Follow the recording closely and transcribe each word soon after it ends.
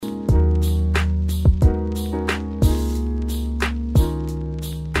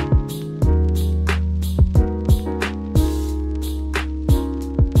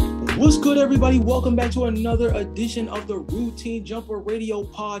everybody? Welcome back to another edition of the Routine Jumper Radio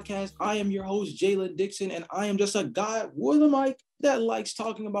Podcast. I am your host, Jalen Dixon, and I am just a guy with a mic that likes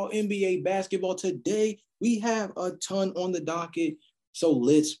talking about NBA basketball. Today, we have a ton on the docket, so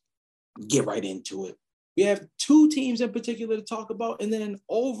let's get right into it. We have two teams in particular to talk about, and then an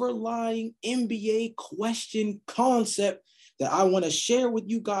overlying NBA question concept that I want to share with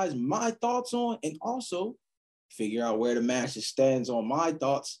you guys my thoughts on, and also figure out where the match stands on my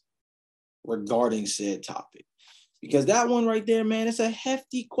thoughts regarding said topic. Because that one right there, man, it's a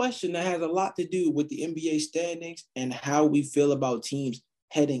hefty question that has a lot to do with the NBA standings and how we feel about teams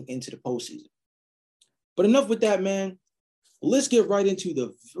heading into the postseason. But enough with that, man. Let's go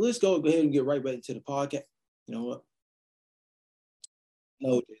ahead and get right back into the podcast. You know what?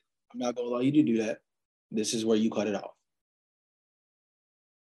 No, I'm not going to allow you to do that. This is where you cut it off.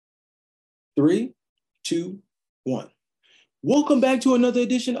 3, 2, 1. Welcome back to another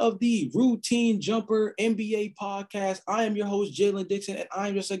edition of the Routine Jumper NBA Podcast. I am your host, Jalen Dixon, and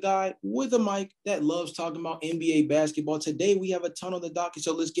I'm just a guy with a mic that loves talking about NBA basketball. Today, we have a ton on the docket,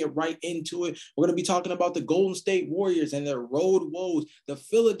 so let's get right into it. We're going to be talking about the Golden State Warriors and their road woes, the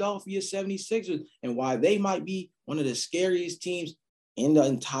Philadelphia 76ers, and why they might be one of the scariest teams in the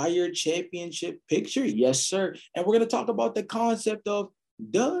entire championship picture. Yes, sir. And we're going to talk about the concept of,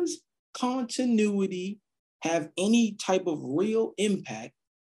 does continuity have any type of real impact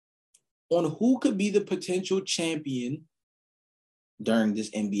on who could be the potential champion during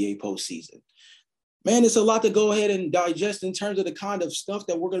this NBA postseason? Man, it's a lot to go ahead and digest in terms of the kind of stuff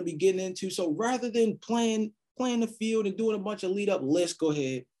that we're going to be getting into. So rather than playing the field and doing a bunch of lead up, let's go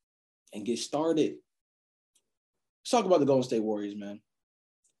ahead and get started. Let's talk about the Golden State Warriors, man.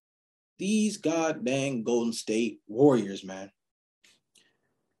 These goddamn Golden State Warriors, man.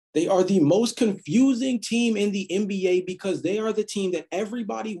 They are the most confusing team in the NBA because they are the team that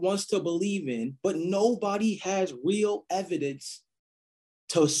everybody wants to believe in, but nobody has real evidence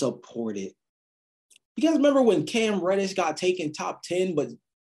to support it. You guys remember when Cam Reddish got taken top 10, but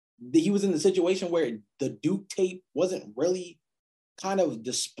he was in the situation where the Duke tape wasn't really kind of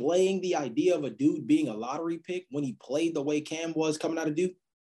displaying the idea of a dude being a lottery pick when he played the way Cam was coming out of Duke?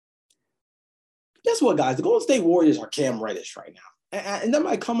 Guess what, guys? The Golden State Warriors are Cam Reddish right now. And that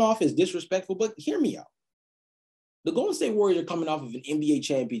might come off as disrespectful, but hear me out. The Golden State Warriors are coming off of an NBA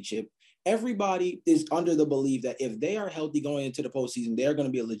championship. Everybody is under the belief that if they are healthy going into the postseason, they're going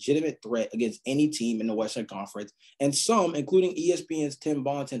to be a legitimate threat against any team in the Western Conference. And some, including ESPN's Tim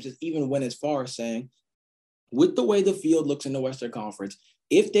Bontemps, even went as far as saying, with the way the field looks in the Western Conference,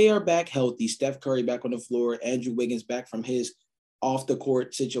 if they are back healthy, Steph Curry back on the floor, Andrew Wiggins back from his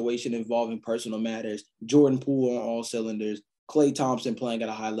off-the-court situation involving personal matters, Jordan Poole on all cylinders, Klay Thompson playing at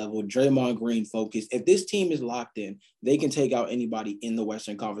a high level, Draymond Green focused. If this team is locked in, they can take out anybody in the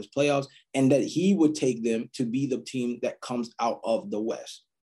Western Conference playoffs, and that he would take them to be the team that comes out of the West.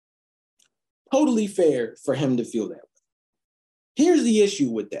 Totally fair for him to feel that way. Here's the issue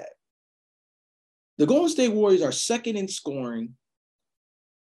with that. The Golden State Warriors are second in scoring,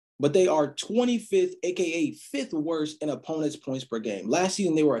 but they are 25th, aka fifth worst in opponents' points per game. Last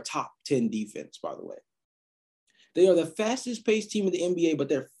season, they were a top 10 defense, by the way. They are the fastest paced team in the NBA, but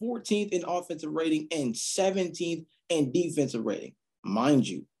they're 14th in offensive rating and 17th in defensive rating. Mind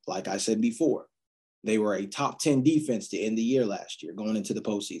you, like I said before, they were a top 10 defense to end the year last year, going into the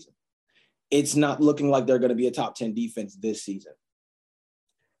postseason. It's not looking like they're going to be a top 10 defense this season.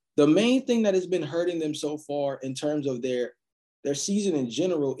 The main thing that has been hurting them so far in terms of their season in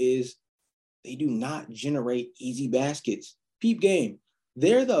general is they do not generate easy baskets. Peep game.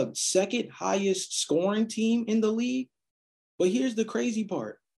 They're the second highest scoring team in the league. But here's the crazy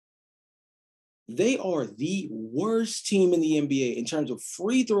part. They are the worst team in the NBA in terms of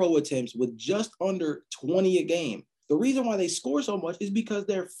free throw attempts with just under 20 a game. The reason why they score so much is because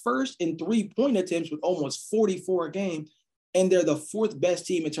they're first in three-point attempts with almost 44 a game, and they're the fourth best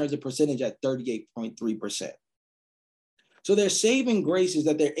team in terms of percentage at 38.3%. So their saving grace is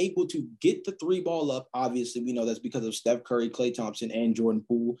that they're able to get the three ball up. Obviously, we know that's because of Steph Curry, Klay Thompson, and Jordan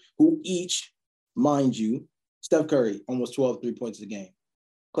Poole, who each, mind you, Steph Curry, almost 12 3-points a game.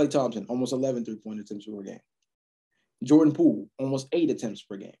 Klay Thompson, almost 11 3-point attempts per game. Jordan Poole, almost 8 attempts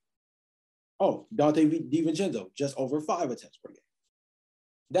per game. Oh, Dante DiVincenzo, just over 5 attempts per game.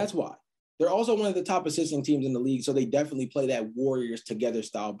 That's why. They're also one of the top assisting teams in the league, so they definitely play that Warriors together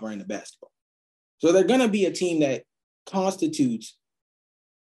style brand of basketball. So they're going to be a team that constitutes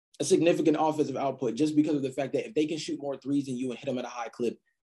a significant offensive output just because of the fact that if they can shoot more threes than you and hit them at a high clip,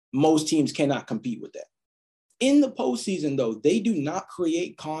 most teams cannot compete with that. In the postseason, though, they do not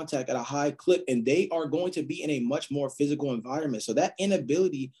create contact at a high clip, and they are going to be in a much more physical environment. So that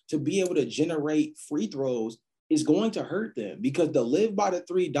inability to be able to generate free throws is going to hurt them, because the live by the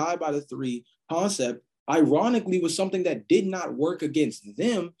three, die by the three concept, ironically, was something that did not work against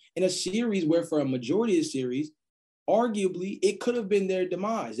them in a series where, for a majority of the series, arguably, it could have been their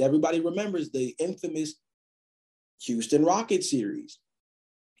demise. Everybody remembers the infamous Houston Rockets series.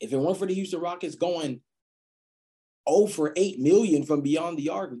 If it weren't for the Houston Rockets going 0 for 8 million from beyond the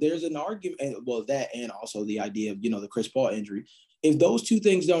arc, there's an argument, well, that and also the idea of, the Chris Paul injury. If those two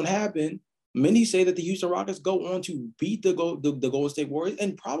things don't happen, many say that the Houston Rockets go on to beat the Golden State Warriors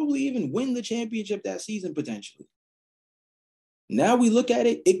and probably even win the championship that season potentially. Now we look at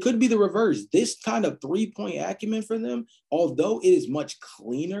it, it could be the reverse. This kind of three-point acumen for them, although it is much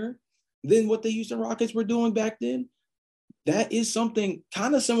cleaner than what the Houston Rockets were doing back then, that is something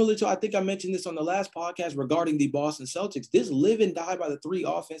kind of similar to, I think I mentioned this on the last podcast regarding the Boston Celtics. This live and die by the three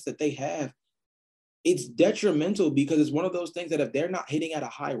offense that they have, it's detrimental, because it's one of those things that if they're not hitting at a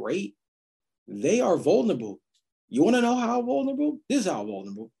high rate, they are vulnerable. You want to know how vulnerable? This is how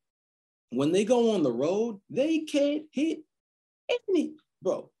vulnerable. When they go on the road, they can't hit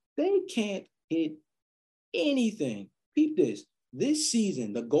they can't hit anything. Peep this. This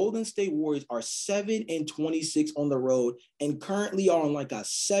season, the Golden State Warriors are 7-26 on the road and currently are on like a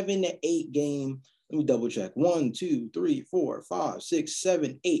 7 to 8 game. Let me double check. 1, 2, 3, 4, 5, 6,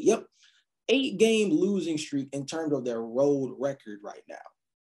 7, 8. Yep. 8 game losing streak in terms of their road record right now.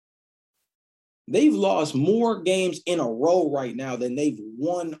 They've lost more games in a row right now than they've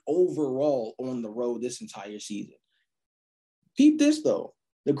won overall on the road this entire season. Peep this, though.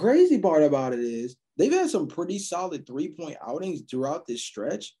 The crazy part about it is they've had some pretty solid three-point outings throughout this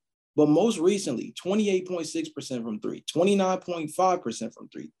stretch, but most recently, 28.6% from three, 29.5% from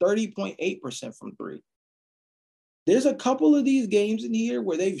three, 30.8% from three. There's a couple of these games in here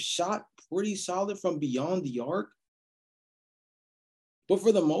where they've shot pretty solid from beyond the arc, but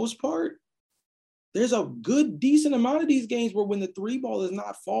for the most part, there's a good, decent amount of these games where when the three ball is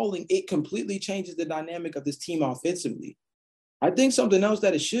not falling, it completely changes the dynamic of this team offensively. I think something else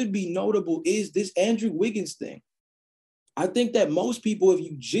that it should be notable is this Andrew Wiggins thing. I think that most people, if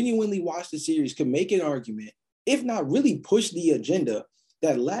you genuinely watch the series, can make an argument, if not really push the agenda,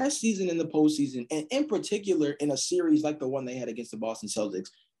 that last season in the postseason, and in particular in a series like the one they had against the Boston Celtics,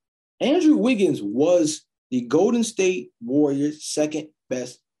 Andrew Wiggins was the Golden State Warriors' second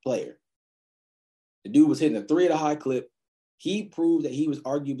best player. The dude was hitting a three at a high clip. He proved that he was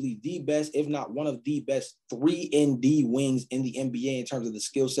arguably the best, if not one of the best 3-and-D wings in the NBA in terms of the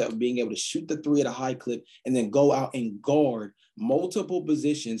skill set of being able to shoot the three at a high clip and then go out and guard multiple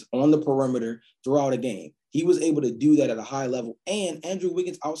positions on the perimeter throughout a game. He was able to do that at a high level. And Andrew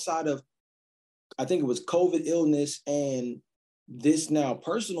Wiggins, outside of, I think it was COVID illness and this now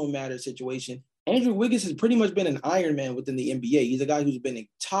personal matter situation, Andrew Wiggins has pretty much been an Iron Man within the NBA. He's a guy who's been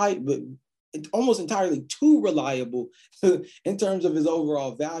almost entirely too reliable in terms of his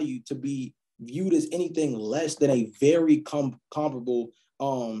overall value to be viewed as anything less than a very comparable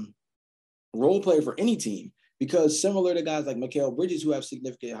role player for any team. Because similar to guys like Mikal Bridges, who have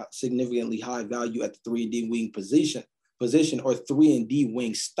significantly high value at the 3-and-D wing position or 3-and-D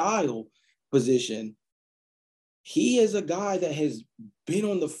wing style position, he is a guy that has been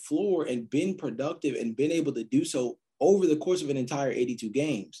on the floor and been productive and been able to do so over the course of an entire 82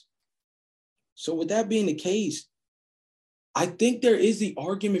 games. So with that being the case, I think there is the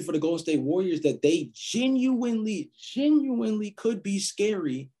argument for the Golden State Warriors that they genuinely could be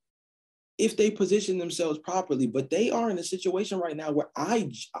scary if they position themselves properly. But they are in a situation right now where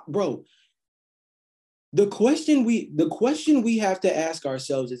the question we have to ask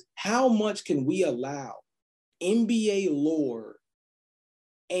ourselves is, how much can we allow NBA lore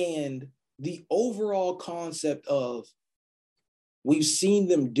and the overall concept of we've seen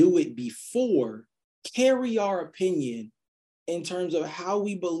them do it before carry our opinion in terms of how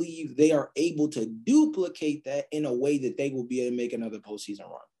we believe they are able to duplicate that in a way that they will be able to make another postseason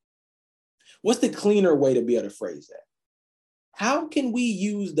run? What's the cleaner way to be able to phrase that? How can we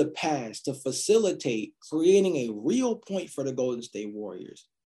use the past to facilitate creating a real point for the Golden State Warriors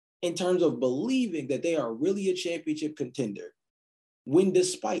in terms of believing that they are really a championship contender, when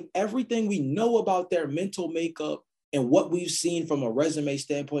despite everything we know about their mental makeup and what we've seen from a resume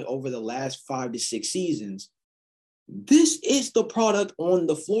standpoint over the last 5 to 6 seasons, this is the product on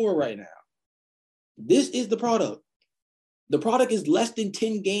the floor right now. This is the product. The product is less than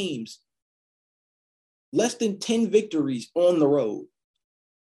 10 games, less than 10 victories on the road.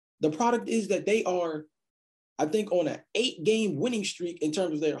 The product is that they are, I think, on an 8-game winning streak in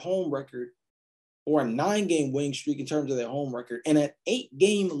terms of their home record, or a 9-game winning streak in terms of their home record, and an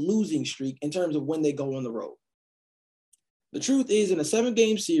 8-game losing streak in terms of when they go on the road. The truth is, in a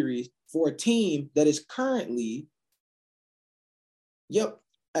 7-game series for a team that is currently,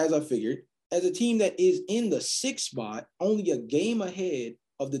 as I figured, as a team that is in the 6th spot, only a game ahead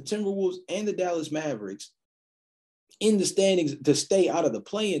of the Timberwolves and the Dallas Mavericks in the standings to stay out of the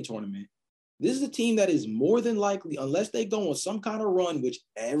play-in tournament, this is a team that is more than likely, unless they go on some kind of run, which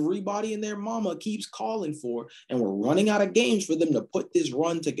everybody and their mama keeps calling for, and we're running out of games for them to put this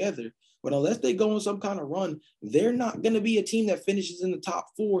run together. But unless they go on some kind of run, they're not going to be a team that finishes in the top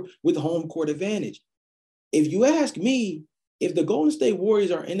 4 with home court advantage. If you ask me, if the Golden State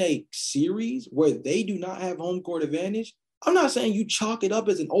Warriors are in a series where they do not have home court advantage, I'm not saying you chalk it up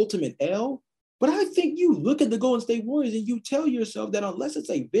as an ultimate L, but I think you look at the Golden State Warriors and you tell yourself that unless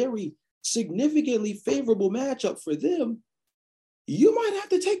it's a very significantly favorable matchup for them, you might have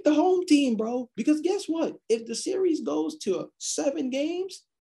to take the home team, bro. Because guess what? If the series goes to 7 games,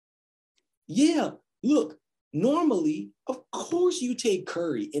 look, normally, of course you take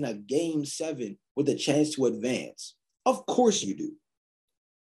Curry in a game 7 with a chance to advance. Of course you do.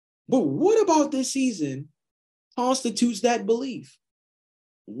 But what about this season constitutes that belief?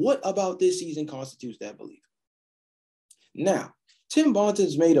 What about this season constitutes that belief? Now, Tim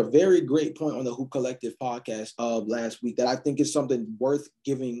Bontemps made a very great point on the Hoop Collective podcast of last week that I think is something worth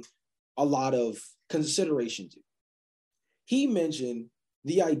giving a lot of consideration to. He mentioned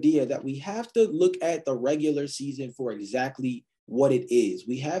the idea that we have to look at the regular season for exactly what it is.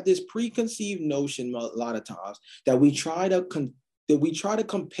 We have this preconceived notion a lot of times that we try to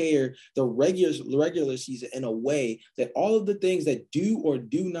compare the regular season in a way that all of the things that do or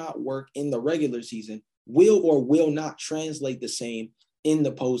do not work in the regular season will or will not translate the same in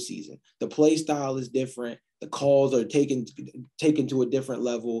the postseason. The play style is different. The calls are taken to a different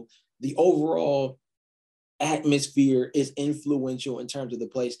level. The overall atmosphere is influential in terms of the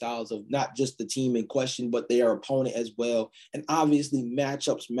play styles of not just the team in question, but their opponent as well. And obviously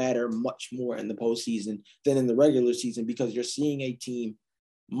matchups matter much more in the postseason than in the regular season because you're seeing a team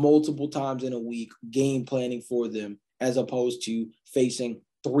multiple times in a week, game planning for them, as opposed to facing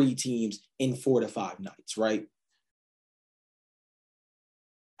 3 teams in 4 to 5 nights, right?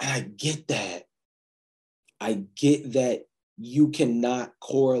 And I get that. I get that you cannot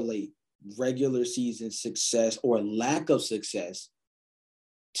correlate regular season success or lack of success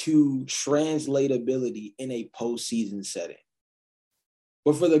to translatability in a postseason setting.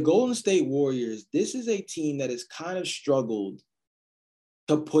 But for the Golden State Warriors, this is a team that has kind of struggled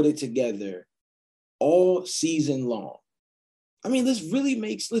to put it together all season long. I mean, let's really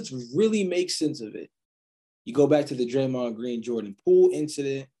make sense of it. You go back to the Draymond Green Jordan Poole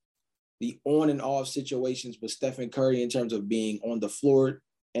incident, the on and off situations with Stephen Curry in terms of being on the floor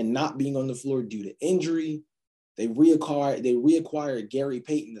and not being on the floor due to injury. They reacquired Gary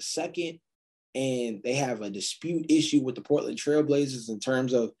Payton II, and they have a dispute issue with the Portland Trailblazers in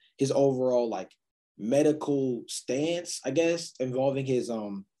terms of his overall medical stance, I guess, involving his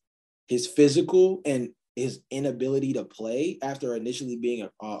physical and his inability to play after initially being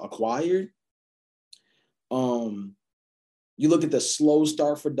acquired. You look at the slow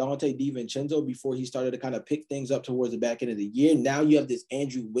start for Donte DiVincenzo before he started to kind of pick things up towards the back end of the year. Now you have this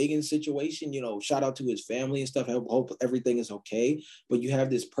Andrew Wiggins situation, shout out to his family and stuff. I hope everything is okay. But you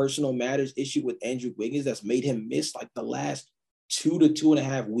have this personal matters issue with Andrew Wiggins that's made him miss the last 2 to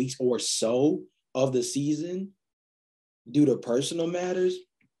 2.5 weeks or so of the season due to personal matters.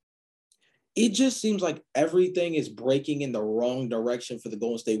 It just seems like everything is breaking in the wrong direction for the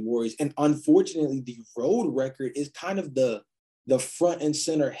Golden State Warriors. And unfortunately, the road record is kind of the front and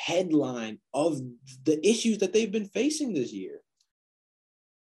center headline of the issues that they've been facing this year.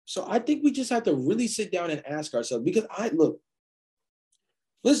 So I think we just have to really sit down and ask ourselves, because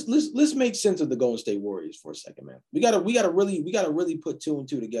let's make sense of the Golden State Warriors for a second, man. We gotta really put 2 and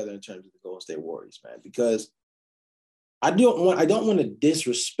 2 together in terms of the Golden State Warriors, man, because I don't want to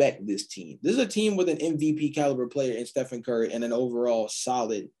disrespect this team. This is a team with an MVP caliber player in Stephen Curry and an overall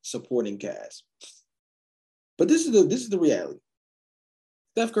solid supporting cast. But this is the reality.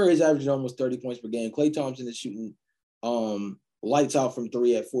 Steph Curry is averaging almost 30 points per game. Klay Thompson is shooting lights out from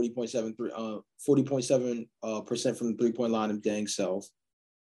 3 at 40.7% from the 3-point line of dang self.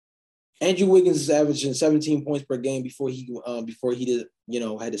 Andrew Wiggins is averaging 17 points per game before he did,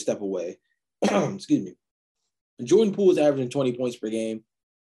 had to step away. Excuse me. Jordan Poole is averaging 20 points per game.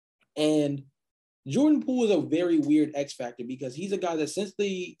 And Jordan Poole is a very weird X factor because he's a guy that since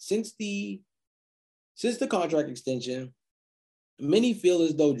the contract extension, many feel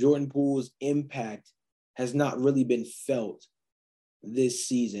as though Jordan Poole's impact has not really been felt this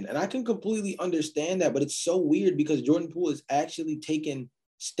season. And I can completely understand that, but it's so weird because Jordan Poole is actually taking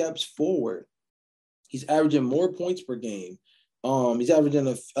steps forward. He's averaging more points per game. He's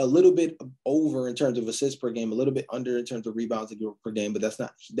averaging a little bit over in terms of assists per game, a little bit under in terms of rebounds per game, but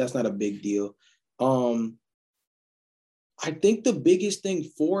that's not a big deal. I think the biggest thing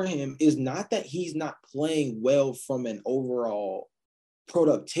for him is not that he's not playing well from an overall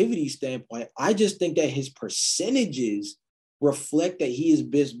productivity standpoint. I just think that his percentages reflect that he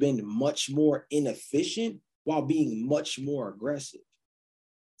has been much more inefficient while being much more aggressive.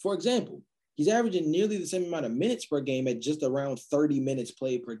 For example, he's averaging nearly the same amount of minutes per game at just around 30 minutes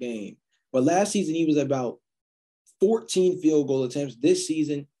played per game. But last season, he was about 14 field goal attempts. This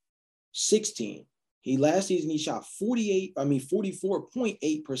season, 16. Last season, he shot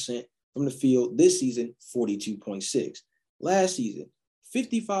 44.8% from the field. This season, 42.6. Last season,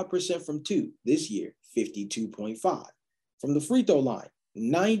 55% from two. This year, 52.5. From the free throw line,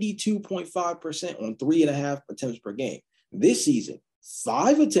 92.5% on 3.5 attempts per game. This season,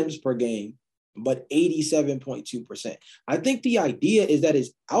 5 attempts per game, but 87.2%. I think the idea is that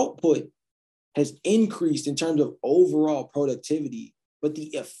his output has increased in terms of overall productivity, but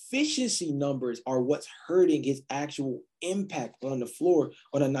the efficiency numbers are what's hurting his actual impact on the floor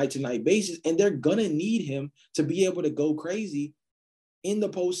on a night-to-night basis, and they're going to need him to be able to go crazy in the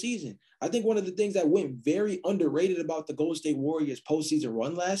postseason. I think one of the things that went very underrated about the Golden State Warriors postseason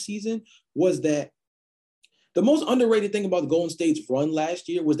run last season was that the most underrated thing about the Golden State's run last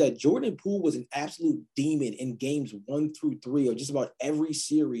year was that Jordan Poole was an absolute demon in games 1 through 3 of just about every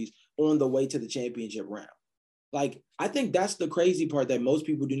series on the way to the championship round. Like, I think that's the crazy part that most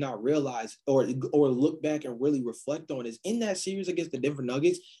people do not realize or look back and really reflect on is in that series against the Denver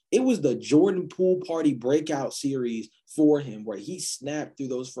Nuggets, it was the Jordan Poole party breakout series for him where he snapped through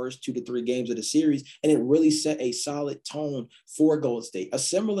those first 2 to 3 games of the series, and it really set a solid tone for Golden State. A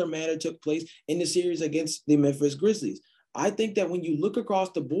similar manner took place in the series against the Memphis Grizzlies. I think that when you look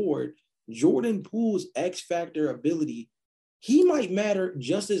across the board, Jordan Poole's X-factor ability, he might matter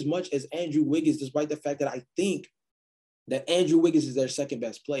just as much as Andrew Wiggins, despite the fact that I think that Andrew Wiggins is their second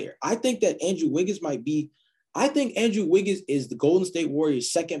best player. I think Andrew Wiggins is the Golden State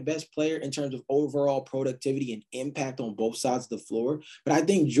Warriors' second best player in terms of overall productivity and impact on both sides of the floor. But I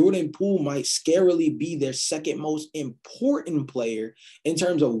think Jordan Poole might scarily be their second most important player in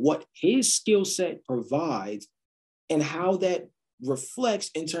terms of what his skill set provides and how that reflects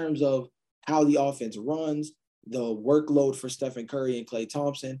in terms of how the offense runs, the workload for Stephen Curry and Klay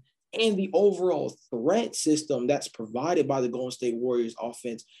Thompson, and the overall threat system that's provided by the Golden State Warriors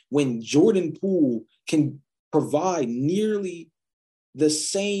offense when Jordan Poole can provide nearly the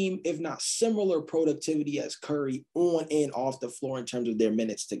same, if not similar productivity as Curry on and off the floor in terms of their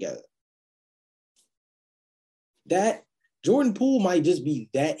minutes together. That Jordan Poole might just be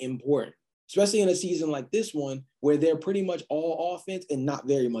that important, especially in a season like this one where they're pretty much all offense and not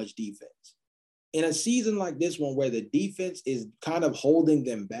very much defense. In a season like this one where the defense is kind of holding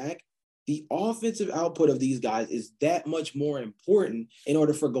them back, the offensive output of these guys is that much more important in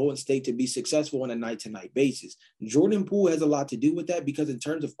order for Golden State to be successful on a night-to-night basis. Jordan Poole has a lot to do with that because in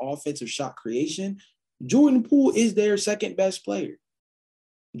terms of offensive shot creation, Jordan Poole is their second best player.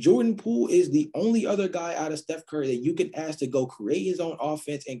 Jordan Poole is the only other guy out of Steph Curry that you can ask to go create his own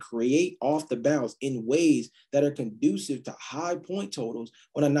offense and create off the bounce in ways that are conducive to high point totals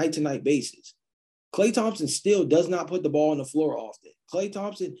on a night-to-night basis. Klay Thompson still does not put the ball on the floor often. Klay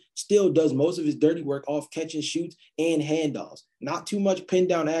Thompson still does most of his dirty work off catch and shoots and handoffs. Not too much pin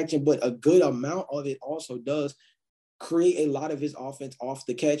down action, but a good amount of it also does create a lot of his offense off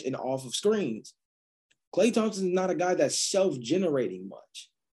the catch and off of screens. Klay Thompson is not a guy that's self-generating much.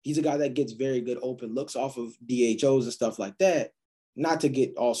 He's a guy that gets very good open looks off of DHOs and stuff like that. Not to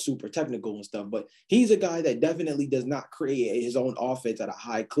get all super technical and stuff, but he's a guy that definitely does not create his own offense at a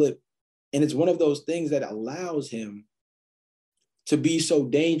high clip. And it's one of those things that allows him to be so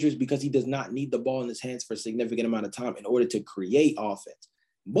dangerous because he does not need the ball in his hands for a significant amount of time in order to create offense.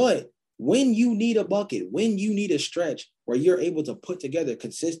 But when you need a bucket, when you need a stretch where you're able to put together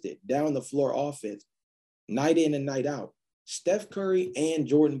consistent down the floor offense, night in and night out, Steph Curry and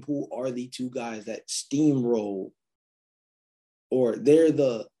Jordan Poole are the two guys that steamroll, or they're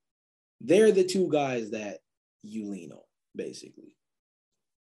the two guys that you lean on, basically.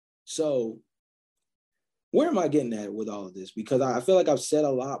 So where am I getting at with all of this? Because I feel like I've said a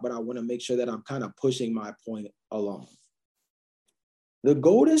lot, but I want to make sure that I'm kind of pushing my point along. The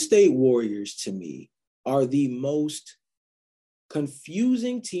Golden State Warriors, to me, are the most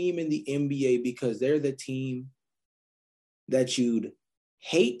confusing team in the NBA because they're the team that you'd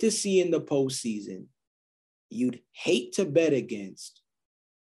hate to see in the postseason you'd hate to bet against,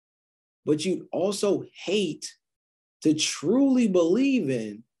 but you'd also hate to truly believe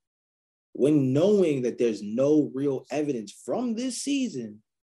in when knowing that there's no real evidence from this season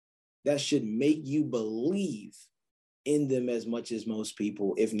that should make you believe in them as much as most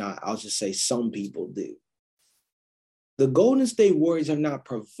people, if not, I'll just say some people do. The Golden State Warriors have not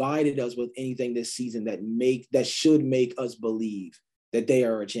provided us with anything this season that should make us believe that they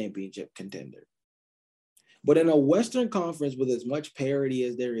are a championship contender. But in a Western Conference with as much parity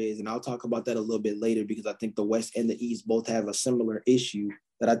as there is, and I'll talk about that a little bit later because I think the West and the East both have a similar issue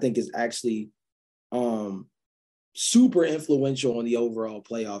that I think is actually super influential on the overall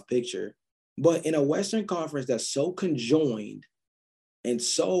playoff picture. But in a Western Conference that's so conjoined and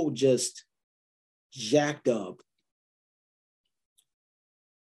so just jacked up,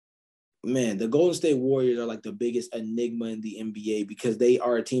 man, the Golden State Warriors are like the biggest enigma in the NBA because they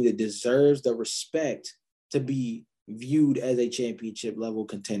are a team that deserves the respect to be viewed as a championship level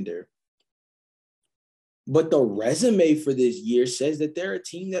contender. But the resume for this year says that they're a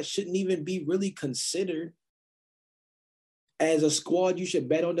team that shouldn't even be really considered as a squad you should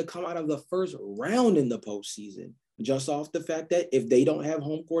bet on to come out of the first round in the postseason, just off the fact that if they don't have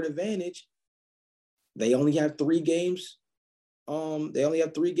home court advantage, they only have 3 games. They only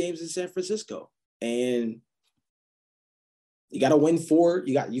have 3 games in San Francisco, and you got to win 4.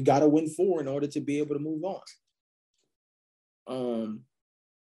 You got to win 4 in order to be able to move on.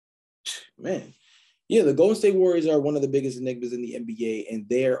 Man. Yeah, the Golden State Warriors are one of the biggest enigmas in the NBA, and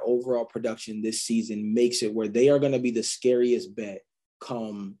their overall production this season makes it where they are going to be the scariest bet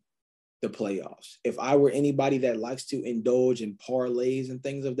come the playoffs. If I were anybody that likes to indulge in parlays and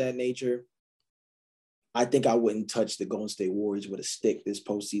things of that nature, I think I wouldn't touch the Golden State Warriors with a stick this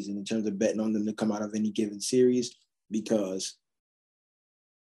postseason in terms of betting on them to come out of any given series, because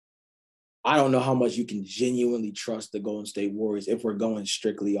I don't know how much you can genuinely trust the Golden State Warriors if we're going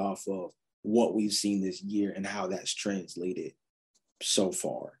strictly off of what we've seen this year and how that's translated so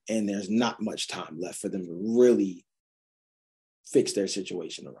far. And there's not much time left for them to really fix their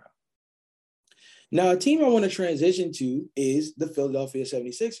situation around. Now, a team I want to transition to is the Philadelphia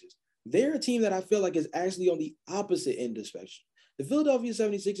 76ers. They're a team that I feel like is actually on the opposite end of the spectrum. The Philadelphia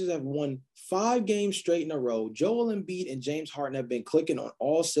 76ers have won 5 games straight in a row. Joel Embiid and James Harden have been clicking on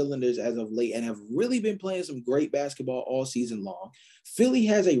all cylinders as of late and have really been playing some great basketball all season long. Philly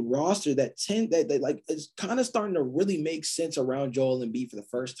has a roster that is kind of starting to really make sense around Joel Embiid for the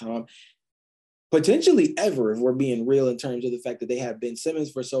first time, potentially ever, if we're being real in terms of the fact that they have Ben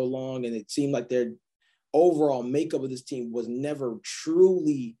Simmons for so long, and it seemed like their overall makeup of this team was never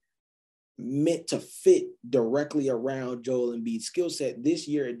truly meant to fit directly around Joel Embiid's skill set. This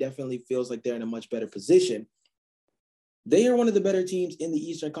year, it definitely feels like they're in a much better position. They are one of the better teams in the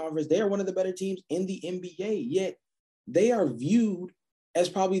Eastern Conference. They are one of the better teams in the NBA, yet they are viewed as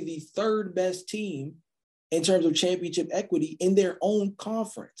probably the 3rd best team in terms of championship equity in their own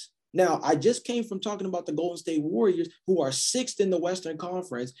conference. Now, I just came from talking about the Golden State Warriors, who are 6th in the Western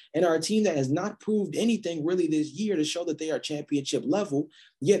Conference and are a team that has not proved anything really this year to show that they are championship level.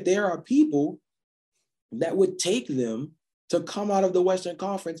 Yet there are people that would take them to come out of the Western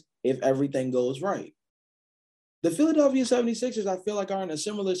Conference if everything goes right. The Philadelphia 76ers, I feel like, are in a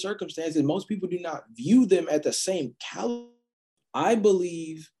similar circumstance, and most people do not view them at the same caliber. I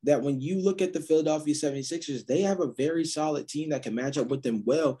believe that when you look at the Philadelphia 76ers, they have a very solid team that can match up with them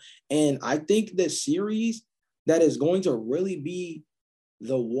well. And I think the series that is going to really be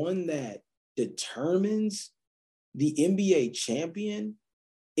the one that determines the NBA champion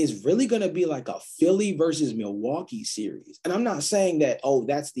is really going to be like a Philly versus Milwaukee series. And I'm not saying that,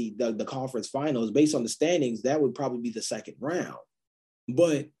 that's the conference finals. Based on the standings, that would probably be the 2nd round.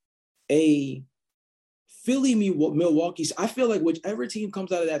 But a Philly-Milwaukee, I feel like whichever team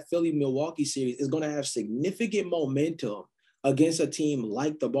comes out of that Philly-Milwaukee series is going to have significant momentum against a team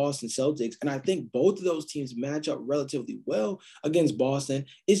like the Boston Celtics. And I think both of those teams match up relatively well against Boston.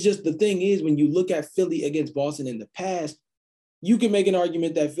 It's just the thing is, when you look at Philly against Boston in the past, you can make an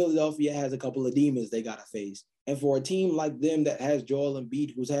argument that Philadelphia has a couple of demons they got to face. And for a team like them that has Joel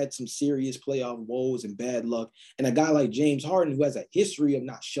Embiid, who's had some serious playoff woes and bad luck, and a guy like James Harden, who has a history of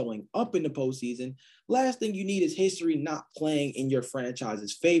not showing up in the postseason, last thing you need is history not playing in your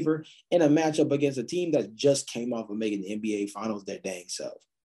franchise's favor in a matchup against a team that just came off of making the NBA Finals their dang self.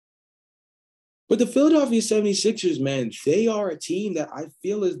 But the Philadelphia 76ers, man, they are a team that I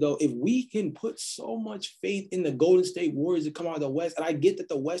feel as though if we can put so much faith in the Golden State Warriors to come out of the West, and I get that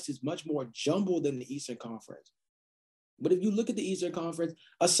the West is much more jumbled than the Eastern Conference. But if you look at the Eastern Conference,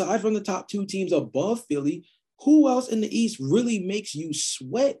 aside from the top 2 teams above Philly, who else in the East really makes you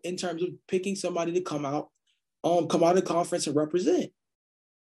sweat in terms of picking somebody to come out come out of the conference and represent.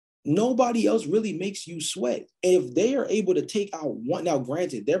 Nobody else really makes you sweat. And if they are able to take out one, now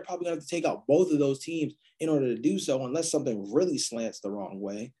granted, they're probably going to have to take out both of those teams in order to do so, unless something really slants the wrong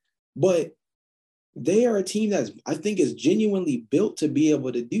way. But they are a team that I think is genuinely built to be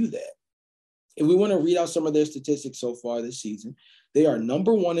able to do that. If we want to read out some of their statistics so far this season, they are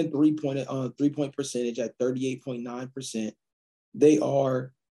number one in three-point percentage at 38.9%. They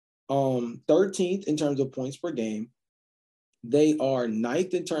are 13th in terms of points per game. They are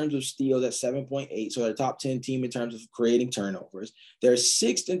ninth in terms of steals at 7.8, so they're top 10 team in terms of creating turnovers. They're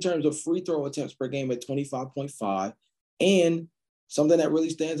sixth in terms of free throw attempts per game at 25.5. And something that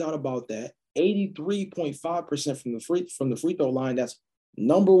really stands out about that, 83.5% from the free throw line. That's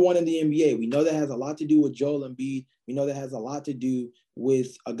number one in the NBA. We know that has a lot to do with Joel Embiid. We know that has a lot to do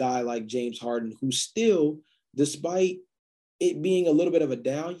with a guy like James Harden, who still, despite it being a little bit of a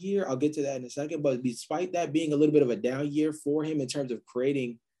down year, I'll get to that in a second, but despite that being a little bit of a down year for him in terms of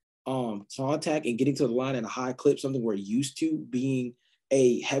creating contact and getting to the line at a high clip, something we're used to being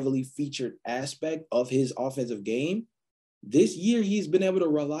a heavily featured aspect of his offensive game, this year he's been able to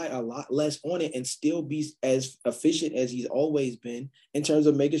rely a lot less on it and still be as efficient as he's always been in terms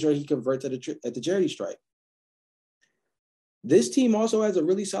of making sure he converts at the charity stripe. This team also has a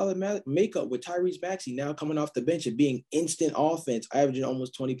really solid makeup with Tyrese Maxey now coming off the bench and being instant offense, averaging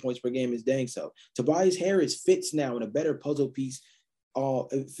almost 20 points per game is dang so. Tobias Harris fits now in a better puzzle piece.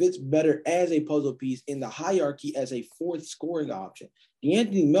 It fits better as a puzzle piece in the hierarchy as a fourth scoring option.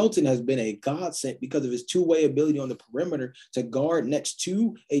 DeAnthony Melton has been a godsend because of his two-way ability on the perimeter to guard next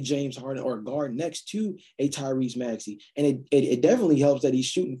to a James Harden or guard next to a Tyrese Maxey. And it definitely helps that he's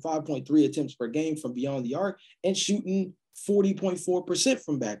shooting 5.3 attempts per game from beyond the arc and shooting 40.4%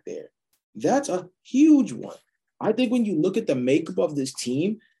 from back there. That's a huge one. I think when you look at the makeup of this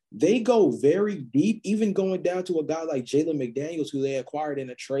team, they go very deep, even going down to a guy like Jalen McDaniels, who they acquired in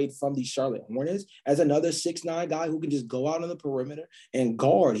a trade from the Charlotte Hornets, as another 6'9" guy who can just go out on the perimeter and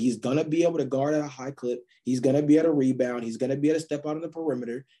guard. He's going to be able to guard at a high clip. He's going to be able to rebound. He's going to be able to step out on the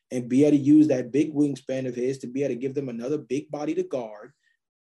perimeter and be able to use that big wingspan of his to be able to give them another big body to guard.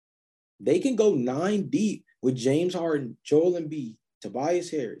 They can go 9 deep with James Harden, Joel Embiid, Tobias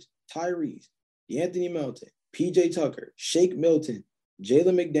Harris, Tyrese, DeAnthony Melton, PJ Tucker, Shake Milton,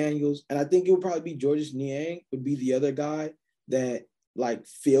 Jalen McDaniels, and I think it would probably be Georges Niang would be the other guy that like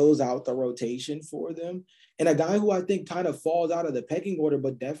fills out the rotation for them. And a guy who I think kind of falls out of the pecking order,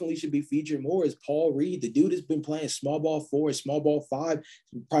 but definitely should be featured more is Paul Reed. The dude has been playing small ball 4, small ball 5,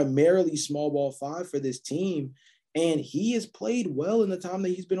 primarily small ball 5 for this team. And he has played well in the time that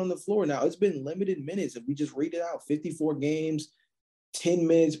he's been on the floor. Now, it's been limited minutes. If we just read it out, 54 games, 10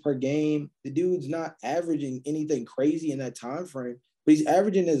 minutes per game. The dude's not averaging anything crazy in that time frame, but he's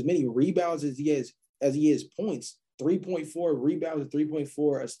averaging as many rebounds as he is points, 3.4 rebounds and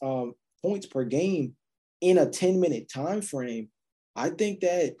 3.4 points per game in a 10-minute time frame. I think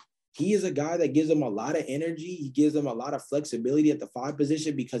that he is a guy that gives them a lot of energy. He gives them a lot of flexibility at the 5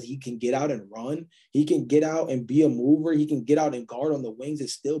 position because he can get out and run. He can get out and be a mover. He can get out and guard on the wings and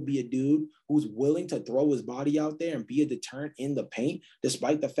still be a dude who's willing to throw his body out there and be a deterrent in the paint,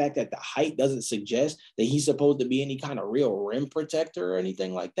 despite the fact that the height doesn't suggest that he's supposed to be any kind of real rim protector or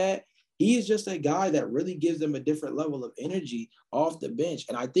anything like that. He is just a guy that really gives them a different level of energy off the bench.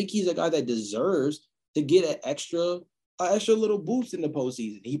 And I think he's a guy that deserves to get an extra little boost in the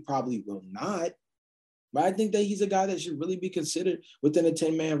postseason. He probably will not, but I think that he's a guy that should really be considered within a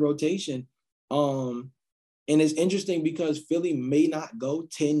 10-man rotation. And it's interesting because Philly may not go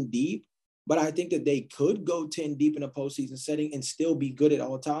 10 deep, but I think that they could go 10 deep in a postseason setting and still be good at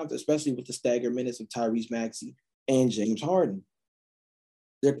all times, especially with the staggered minutes of Tyrese Maxey and James Harden.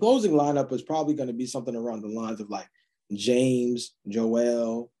 Their closing lineup is probably going to be something around the lines of like James,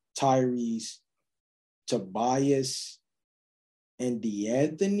 Joel, Tyrese, Tobias, and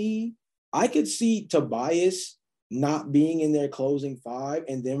DeAnthony. I could see Tobias not being in their closing 5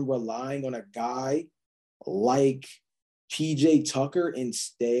 and then relying on a guy like PJ Tucker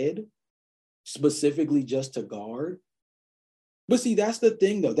instead, specifically just to guard. But see, that's the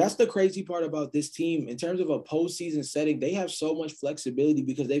thing, though. That's the crazy part about this team. In terms of a postseason setting, they have so much flexibility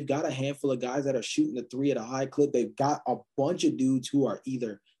because they've got a handful of guys that are shooting the 3 at a high clip. They've got a bunch of dudes who are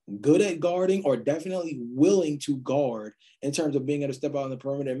either good at guarding or definitely willing to guard in terms of being able to step out on the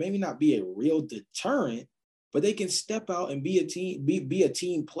perimeter. Maybe not be a real deterrent, but they can step out and be a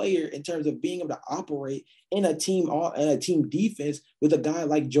team player in terms of being able to operate in a team defense with a guy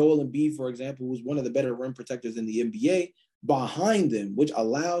like Joel Embiid, for example, who's one of the better rim protectors in the NBA, behind them, which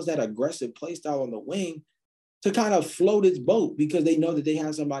allows that aggressive play style on the wing. to kind of float its boat because they know that they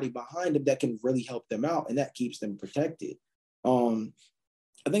have somebody behind them that can really help them out, and that keeps them protected.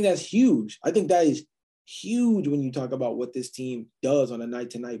 I think that's huge. I think that is huge when you talk about what this team does on a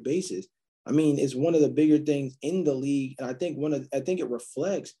night-to-night basis. I mean, it's one of the bigger things in the league, and I think it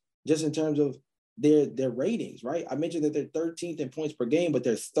reflects just in terms of their ratings, right? I mentioned that they're 13th in points per game, but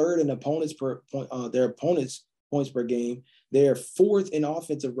they're third in their opponents' points per game. They're fourth in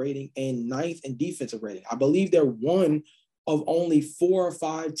offensive rating and ninth in defensive rating. I believe they're one of only 4 or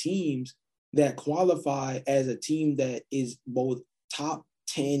 5 teams that qualify as a team that is both top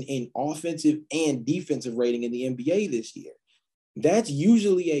 10 in offensive and defensive rating in the NBA this year. That's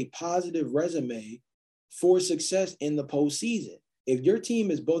usually a positive resume for success in the postseason. If your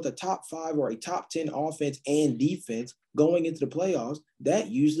team is both a top 5 or a top 10 offense and defense going into the playoffs, that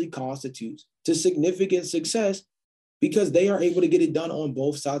usually constitutes to significant success because they are able to get it done on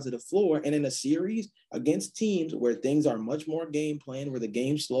both sides of the floor. And in a series against teams where things are much more game plan, where the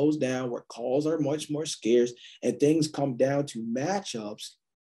game slows down, where calls are much more scarce, and things come down to matchups,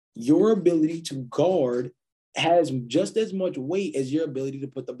 your ability to guard has just as much weight as your ability to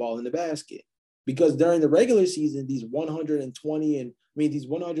put the ball in the basket. Because during the regular season, these 130 and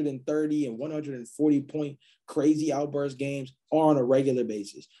 140 point crazy outburst games are on a regular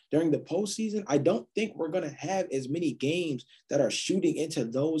basis. During the postseason, I don't think we're going to have as many games that are shooting into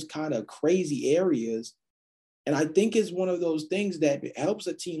those kind of crazy areas. And I think it's one of those things that helps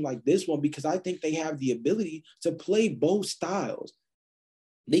a team like this one because I think they have the ability to play both styles.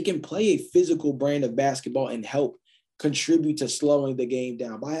 They can play a physical brand of basketball and help contribute to slowing the game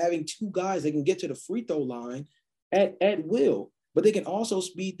down by having 2 guys that can get to the free throw line at will. But they can also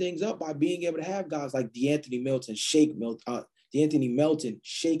speed things up by being able to have guys like De'Anthony Melton, Shake Milton,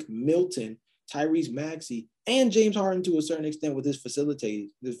 Tyrese Maxey, and James Harden to a certain extent with his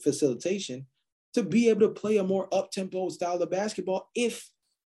facilitation to be able to play a more up-tempo style of basketball if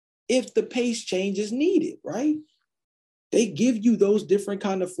the pace change is needed, right? They give you those different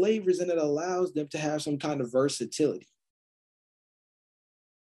kind of flavors and it allows them to have some kind of versatility.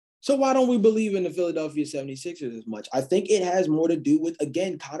 So why don't we believe in the Philadelphia 76ers as much? I think it has more to do with,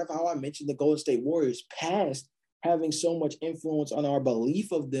 again, kind of how I mentioned the Golden State Warriors past having so much influence on our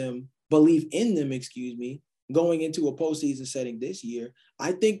belief in them, going into a postseason setting this year.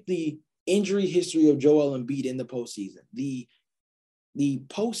 I think the injury history of Joel Embiid in the postseason, the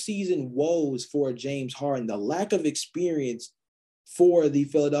postseason woes for James Harden, the lack of experience for the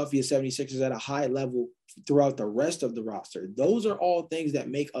Philadelphia 76ers at a high level throughout the rest of the roster. Those are all things that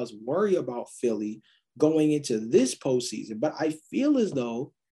make us worry about Philly going into this postseason. But I feel as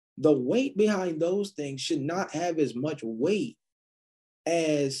though the weight behind those things should not have as much weight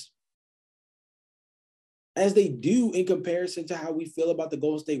as they do in comparison to how we feel about the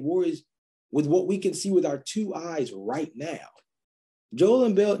Golden State Warriors with what we can see with our 2 eyes right now. Joel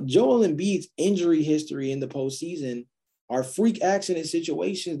Embiid's injury history in the postseason are freak accident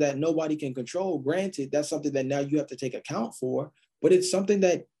situations that nobody can control. Granted, that's something that now you have to take account for, but it's something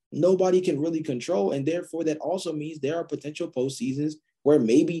that nobody can really control. And therefore, that also means there are potential postseasons where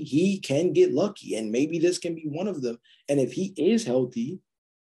maybe he can get lucky, and maybe this can be one of them. And if he is healthy,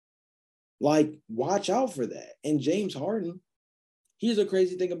 like, watch out for that. And James Harden, here's a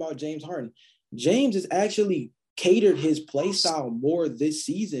crazy thing about James Harden. James is actually catered his play style more this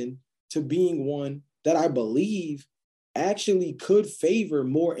season to being one that I believe actually could favor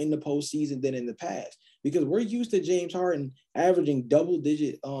more in the postseason than in the past, because we're used to James Harden averaging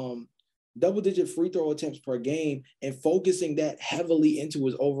double-digit free throw attempts per game and focusing that heavily into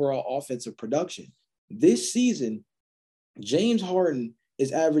his overall offensive production. This season, James Harden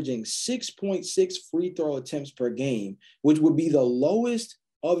is averaging 6.6 free throw attempts per game, which would be the lowest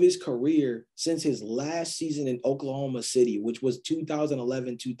of his career since his last season in Oklahoma City, which was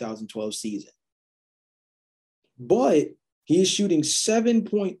 2011-2012 season. But he is shooting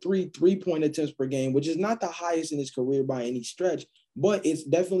 7.3 three-point attempts per game, which is not the highest in his career by any stretch, but it's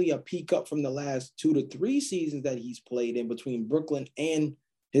definitely a peak up from the last 2 to 3 seasons that he's played in between Brooklyn and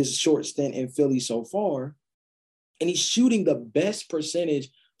his short stint in Philly so far. And he's shooting the best percentage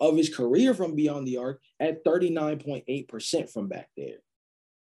of his career from beyond the arc at 39.8% from back there.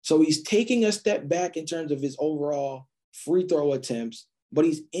 So he's taking a step back in terms of his overall free throw attempts, but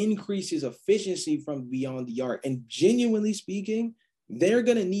he's increased his efficiency from beyond the arc. And genuinely speaking, they're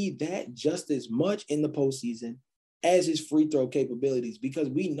going to need that just as much in the postseason as his free throw capabilities, because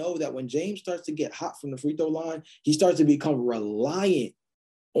we know that when James starts to get hot from the free throw line, he starts to become reliant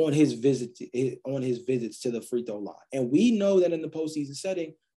on his visits to the free throw line. And we know that in the postseason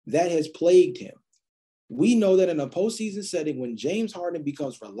setting, that has plagued him. We know that in a postseason setting, when James Harden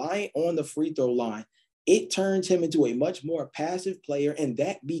becomes reliant on the free throw line, it turns him into a much more passive player, and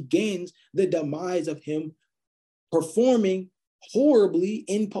that begins the demise of him performing horribly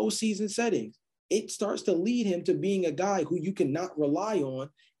in postseason settings. It starts to lead him to being a guy who you cannot rely on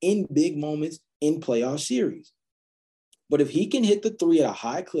in big moments in playoff series. But if he can hit the three at a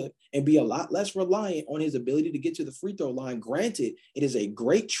high clip and be a lot less reliant on his ability to get to the free throw line, granted, it is a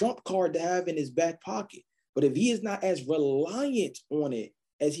great trump card to have in his back pocket. But if he is not as reliant on it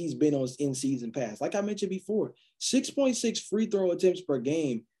as he's been on in season past, like I mentioned before, 6.6 free throw attempts per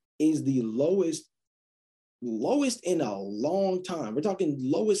game is the lowest in a long time. We're talking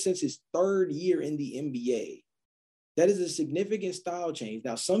lowest since his third year in the NBA. That is a significant style change.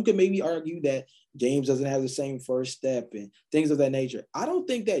 Now, some could maybe argue that James doesn't have the same first step and things of that nature. I don't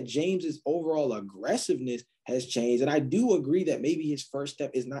think that James's overall aggressiveness has changed. And I do agree that maybe his first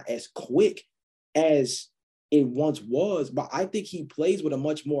step is not as quick as it once was, but I think he plays with a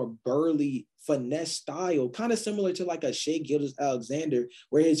much more burly finesse style, kind of similar to like a Shai Gilgeous-Alexander,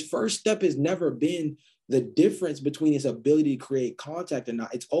 where his first step has never been the difference between his ability to create contact or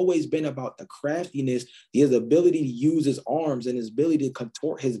not. It's always been about the craftiness, his ability to use his arms and his ability to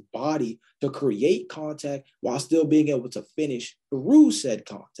contort his body to create contact while still being able to finish through said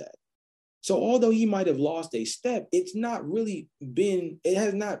contact. So although he might have lost a step, it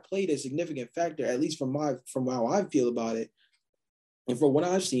has not played a significant factor, at least from how I feel about it. And from what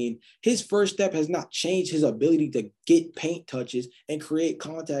I've seen, his first step has not changed his ability to get paint touches and create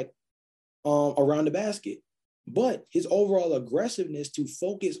contact around the basket. But his overall aggressiveness to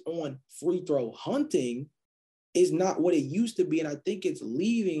focus on free throw hunting is not what it used to be. And I think it's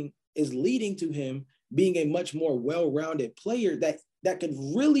leading to him being a much more well-rounded player that could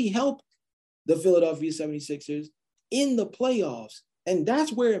really help the Philadelphia 76ers in the playoffs. And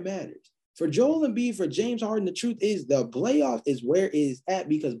that's where it matters. For Joel Embiid, for James Harden, the truth is the playoff is where it is at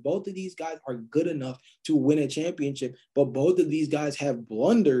because both of these guys are good enough to win a championship, but both of these guys have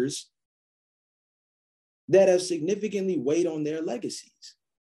blunders that have significantly weighed on their legacies.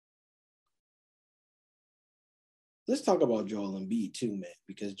 Let's talk about Joel Embiid too, man,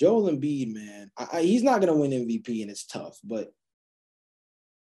 because Joel Embiid, man, he's not going to win MVP and it's tough, but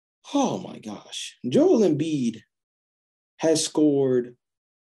oh my gosh. Joel Embiid has scored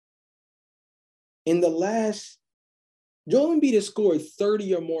Joel Embiid has scored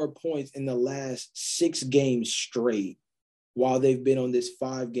 30 or more points in the last 6 games straight while they've been on this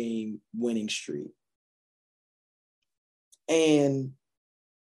 5-game winning streak. And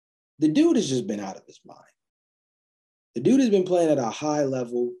the dude has just been out of his mind. The dude has been playing at a high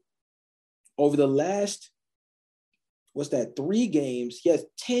level over the last, 3 games. He has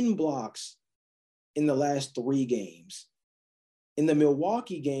 10 blocks in the last 3 games. In the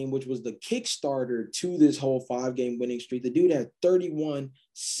Milwaukee game, which was the Kickstarter to this whole 5-game winning streak, the dude had 31,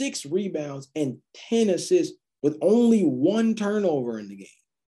 6 rebounds, and 10 assists with only 1 turnover in the game.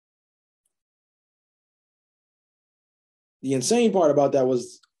 The insane part about that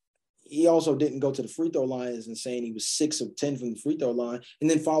was he also didn't go to the free throw line. Is insane. He was 6 of 10 from the free throw line, and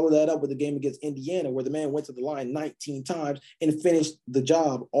then followed that up with a game against Indiana where the man went to the line 19 times and finished the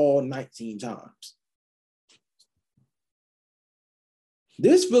job all 19 times.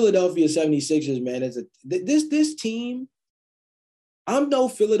 This Philadelphia 76ers, man, this team. I'm no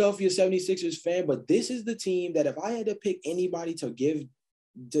Philadelphia 76ers fan, but this is the team that if I had to pick anybody to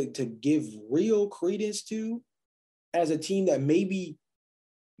give real credence to as a team that maybe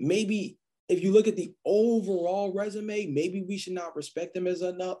if you look at the overall resume, maybe we should not respect them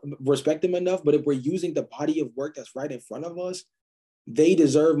enough. But if we're using the body of work that's right in front of us, they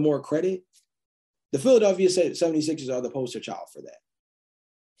deserve more credit. The Philadelphia 76ers are the poster child for that.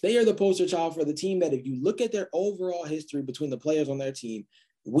 They are the poster child for the team that if you look at their overall history between the players on their team,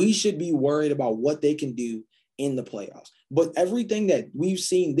 we should be worried about what they can do in the playoffs. But everything that we've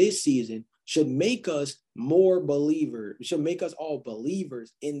seen this season should make us more believers, should make us all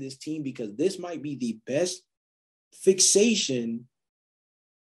believers in this team because this might be the best fixation.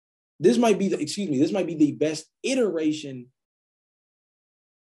 This might be the best iteration.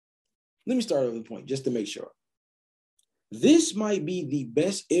 Let me start over the point just to make sure. This might be the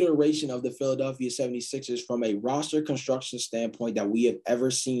best iteration of the Philadelphia 76ers from a roster construction standpoint that we have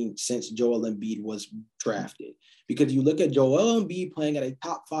ever seen since Joel Embiid was drafted. Because you look at Joel Embiid playing at a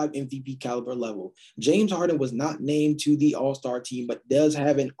top 5 MVP caliber level. James Harden was not named to the All-Star team, but does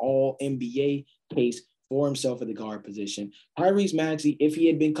have an All-NBA case for himself at the guard position. Tyrese Maxey, if he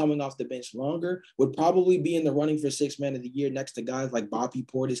had been coming off the bench longer, would probably be in the running for Sixth Man of the Year next to guys like Bobby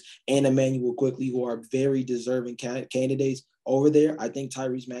Portis and Emmanuel Quickley, who are very deserving candidates over there. I think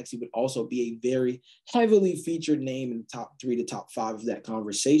Tyrese Maxey would also be a very heavily featured name in the top 3 to top 5 of that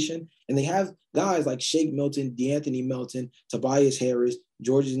conversation. And they have guys like Shake Milton, DeAnthony Melton, Tobias Harris,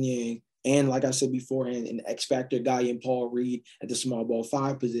 Georges Niang, and like I said beforehand, an X-Factor guy in Paul Reed at the small ball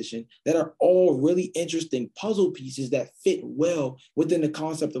 5 position that are all really interesting puzzle pieces that fit well within the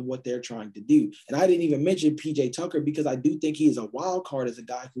concept of what they're trying to do. And I didn't even mention PJ Tucker because I do think he is a wild card as a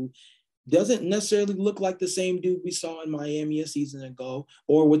guy who doesn't necessarily look like the same dude we saw in Miami a season ago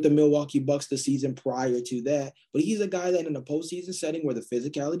or with the Milwaukee Bucks the season prior to that. But he's a guy that in a postseason setting where the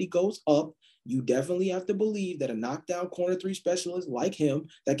physicality goes up, you definitely have to believe that a knockdown corner 3 specialist like him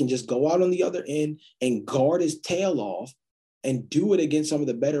that can just go out on the other end and guard his tail off and do it against some of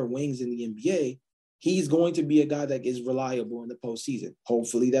the better wings in the NBA, he's going to be a guy that is reliable in the postseason.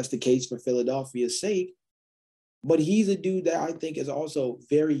 Hopefully that's the case for Philadelphia's sake. But he's a dude that I think is also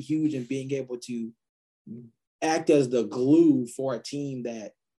very huge in being able to act as the glue for a team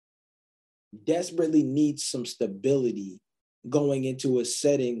that desperately needs some stability going into a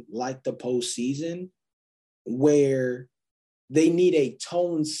setting like the postseason where they need a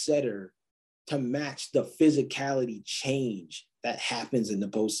tone setter to match the physicality change that happens in the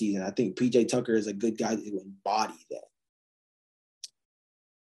postseason. I think PJ Tucker is a good guy to embody that.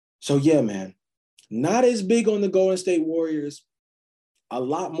 So yeah, man. Not as big on the Golden State Warriors, a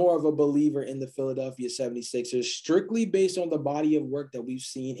lot more of a believer in the Philadelphia 76ers, strictly based on the body of work that we've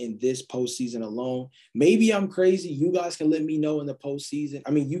seen in this postseason alone. Maybe I'm crazy. You guys can let me know in the postseason.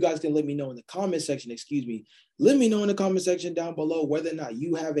 You guys can let me know in the comment section, Let me know in the comment section down below whether or not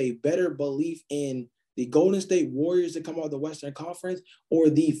you have a better belief in the Golden State Warriors to come out of the Western Conference or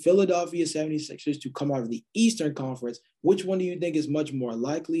the Philadelphia 76ers to come out of the Eastern Conference. Which one do you think is much more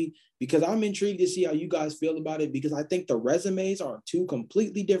likely? Because I'm intrigued to see how you guys feel about it, because I think the resumes are 2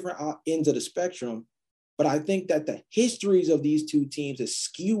 completely different ends of the spectrum. But I think that the histories of these 2 teams is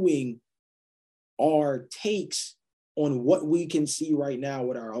skewing our takes on what we can see right now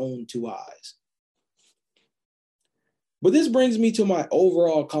with our own 2 eyes. But this brings me to my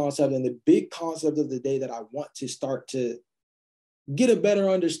overall concept and the big concept of the day that I want to start to get a better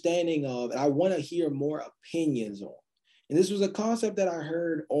understanding of, and I want to hear more opinions on. And this was a concept that I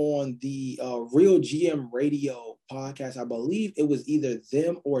heard on the Real GM Radio podcast. I believe it was either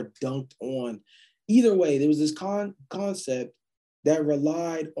them or Dunked On. Either way, there was this concept that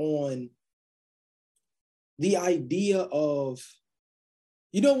relied on the idea of,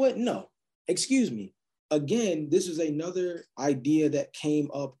 you know what? No, excuse me. Again, this is another idea that came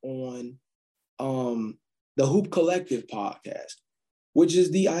up on the Hoop Collective podcast, which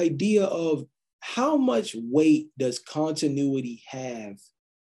is the idea of how much weight does continuity have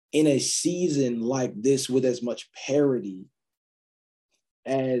in a season like this with as much parity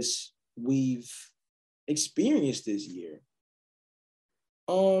as we've experienced this year.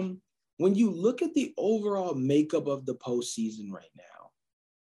 When you look at the overall makeup of the postseason right now,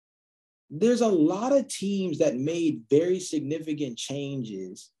 there's a lot of teams that made very significant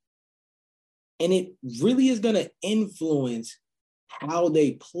changes, and it really is going to influence how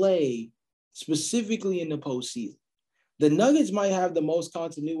they play specifically in the postseason. The Nuggets might have the most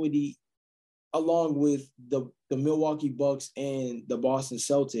continuity along with the Milwaukee Bucks and the Boston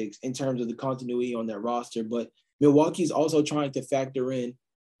Celtics in terms of the continuity on their roster, but Milwaukee's also trying to factor in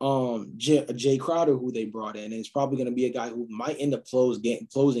Jay Crowder, who they brought in, and it's probably going to be a guy who might end up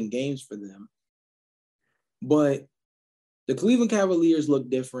closing games for them. But the Cleveland Cavaliers look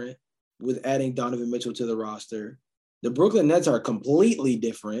different with adding Donovan Mitchell to the roster. The Brooklyn Nets are completely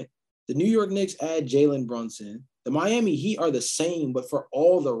different. The New York Knicks add Jalen Brunson. The Miami Heat are the same, but for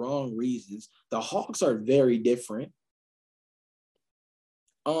all the wrong reasons. The Hawks are very different.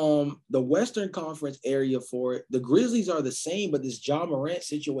 The Western Conference area for it, the Grizzlies are the same, but this Ja Morant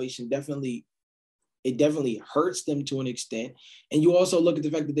situation definitely hurts them to an extent. And you also look at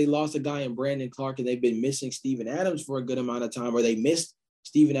the fact that they lost a guy in Brandon Clark, and they've been missing Steven Adams for a good amount of time, or they missed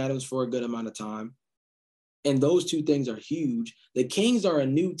Steven Adams for a good amount of time. And those 2 things are huge. The Kings are a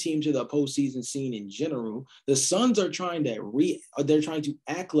new team to the postseason scene in general. The Suns are trying to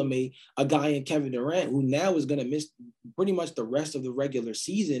acclimate a guy in Kevin Durant, who now is going to miss pretty much the rest of the regular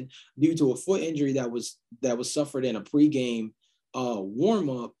season due to a foot injury that was suffered in a pregame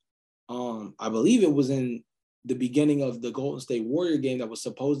warm-up. I believe it was in the beginning of the Golden State Warrior game that was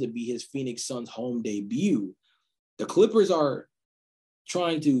supposed to be his Phoenix Suns home debut. The Clippers are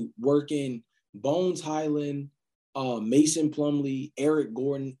trying to work in Bones Highland, Mason Plumlee, Eric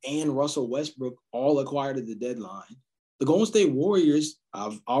Gordon, and Russell Westbrook all acquired at the deadline. The Golden State Warriors,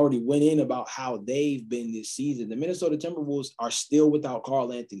 I've already went in about how they've been this season. The Minnesota Timberwolves are still without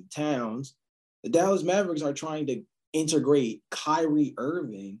Karl-Anthony Towns. The Dallas Mavericks are trying to integrate Kyrie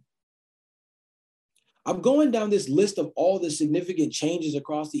Irving. I'm going down this list of all the significant changes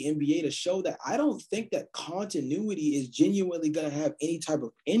across the NBA to show that I don't think that continuity is genuinely going to have any type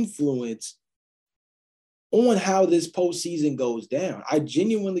of influence on how this postseason goes down. I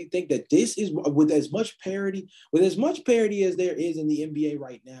genuinely think that this is with as much parity as there is in the NBA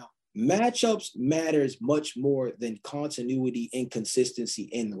right now. Matchups matters much more than continuity and consistency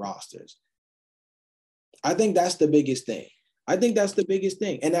in rosters. I think that's the biggest thing. And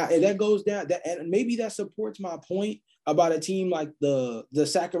that goes down. And maybe that supports my point about a team like the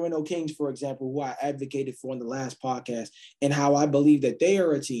Sacramento Kings, for example, who I advocated for in the last podcast, and how I believe that they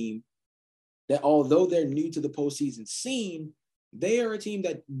are a team that, although they're new to the postseason scene, they are a team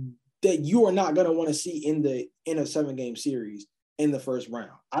that you are not going to want to see in a 7-game series in the first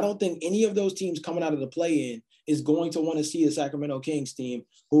round. I don't think any of those teams coming out of the play-in is going to want to see a Sacramento Kings team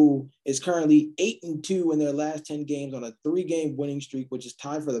who is currently 8-2 in their last 10 games on a 3-game winning streak, which is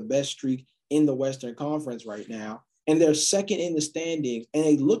tied for the best streak in the Western Conference right now. And they're second in the standings, and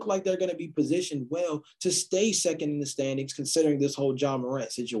they look like they're going to be positioned well to stay second in the standings, considering this whole Ja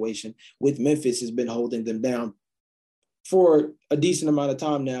Morant situation with Memphis has been holding them down for a decent amount of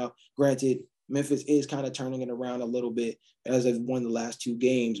time now. Granted, Memphis is kind of turning it around a little bit as they've won the last 2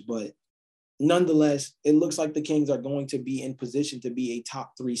 games, but nonetheless, it looks like the Kings are going to be in position to be a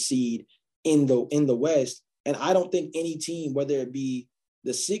top 3 seed in the West. And I don't think any team, whether it be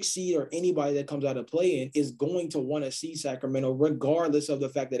the 6th seed or anybody that comes out of play-in, is going to want to see Sacramento, regardless of the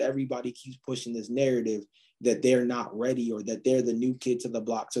fact that everybody keeps pushing this narrative that they're not ready or that they're the new kid to the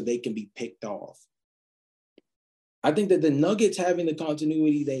block so they can be picked off. I think that the Nuggets having the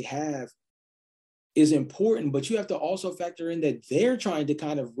continuity they have is important, but you have to also factor in that they're trying to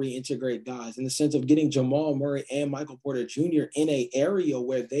kind of reintegrate guys in the sense of getting Jamal Murray and Michael Porter Jr. in an area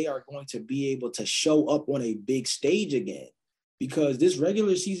where they are going to be able to show up on a big stage again. Because this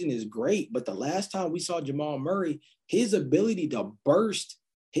regular season is great, but the last time we saw Jamal Murray, his ability to burst,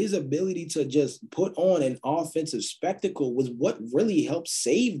 his ability to just put on an offensive spectacle was what really helped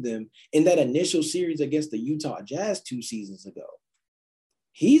save them in that initial series against the Utah Jazz 2 seasons ago.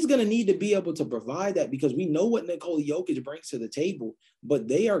 He's going to need to be able to provide that because we know what Nikola Jokic brings to the table, but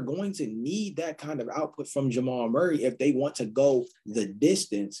they are going to need that kind of output from Jamal Murray if they want to go the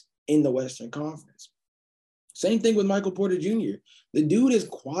distance in the Western Conference. Same thing with Michael Porter Jr. The dude has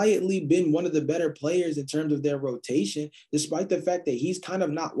quietly been one of the better players in terms of their rotation, despite the fact that he's kind of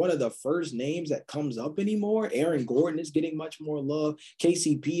not one of the first names that comes up anymore. Aaron Gordon is getting much more love.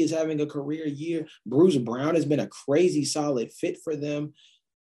 KCP is having a career year. Bruce Brown has been a crazy solid fit for them.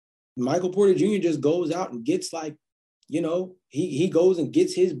 Michael Porter Jr. just goes out and gets he goes and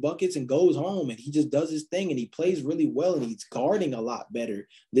gets his buckets and goes home, and he just does his thing, and he plays really well, and he's guarding a lot better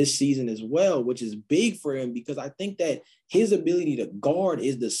this season as well, which is big for him because I think that his ability to guard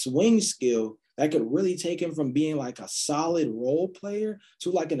is the swing skill that could really take him from being like a solid role player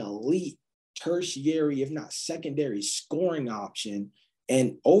to like an elite tertiary, if not secondary, scoring option,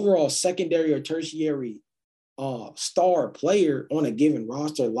 and overall secondary or tertiary star player on a given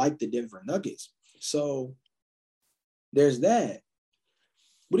roster like the Denver Nuggets. So there's that.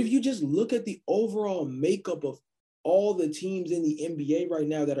 But if you just look at the overall makeup of all the teams in the NBA right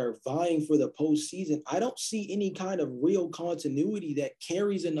now that are vying for the postseason, I don't see any kind of real continuity that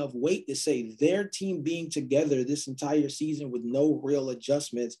carries enough weight to say their team being together this entire season with no real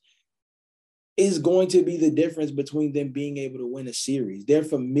adjustments is going to be the difference between them being able to win a series. Their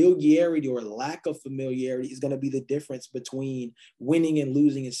familiarity or lack of familiarity is going to be the difference between winning and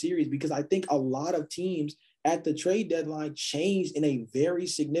losing a series, because I think a lot of teams at the trade deadline changed in a very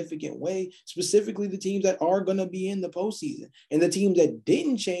significant way, specifically the teams that are going to be in the postseason. And the teams that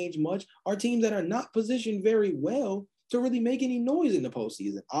didn't change much are teams that are not positioned very well to really make any noise in the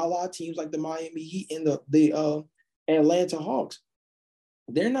postseason, a la teams like the Miami Heat and the Atlanta Hawks.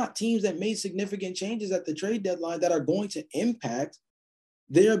 They're not teams that made significant changes at the trade deadline that are going to impact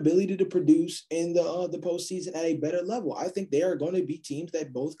their ability to produce in the postseason at a better level. I think they are going to be teams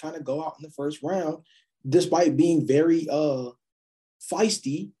that both kind of go out in the first round, despite being very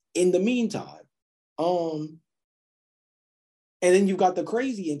feisty in the meantime. And then you've got the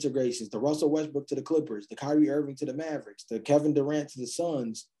crazy integrations, the Russell Westbrook to the Clippers, the Kyrie Irving to the Mavericks, the Kevin Durant to the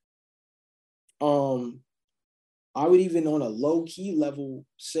Suns. I would even on a low-key level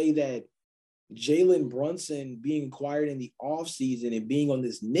say that Jalen Brunson being acquired in the offseason and being on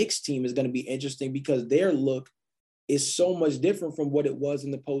this Knicks team is going to be interesting because their look is so much different from what it was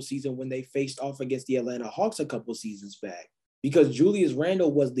in the postseason when they faced off against the Atlanta Hawks a couple seasons back. Because Julius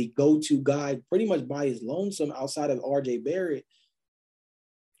Randle was the go-to guy pretty much by his lonesome outside of R.J. Barrett.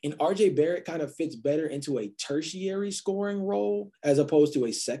 And R.J. Barrett kind of fits better into a tertiary scoring role as opposed to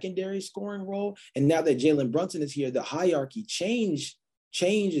a secondary scoring role. And now that Jalen Brunson is here, the hierarchy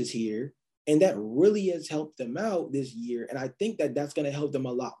changes here. And that really has helped them out this year. And I think that that's going to help them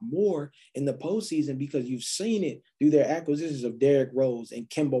a lot more in the postseason because you've seen it through their acquisitions of Derrick Rose and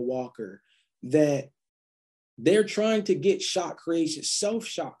Kemba Walker, that they're trying to get shot creation,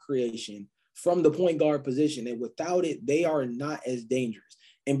 self-shot creation from the point guard position. And without it, they are not as dangerous.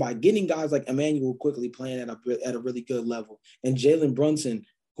 And by getting guys like Emmanuel Quickley playing at a really good level and Jalen Brunson,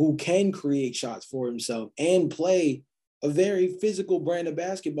 who can create shots for himself and play a very physical brand of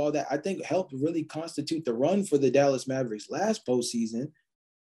basketball that I think helped really constitute the run for the Dallas Mavericks last postseason,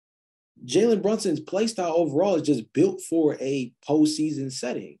 Jalen Brunson's play style overall is just built for a postseason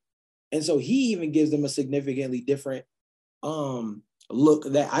setting. And so he even gives them a significantly different look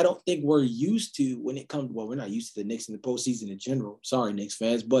that I don't think we're used to when it comes, well, we're not used to the Knicks in the postseason in general. Sorry, Knicks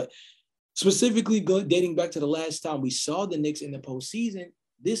fans, but specifically dating back to the last time we saw the Knicks in the postseason,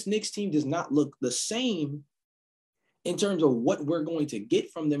 this Knicks team does not look the same in terms of what we're going to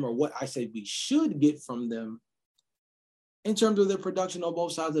get from them or what I say we should get from them in terms of their production on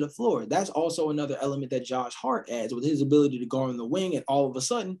both sides of the floor. That's also another element that Josh Hart adds with his ability to go on the wing. And all of a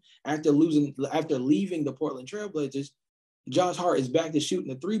sudden, after leaving the Portland Trailblazers, Josh Hart is back to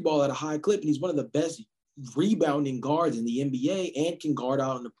shooting the three ball at a high clip. And he's one of the best rebounding guards in the NBA and can guard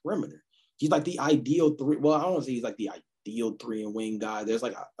out on the perimeter. He's like the ideal three. Well, I don't want to say he's like the ideal 3-and-wing guy. There's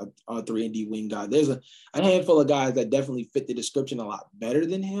like a 3-and-D wing guy. There's a handful of guys that definitely fit the description a lot better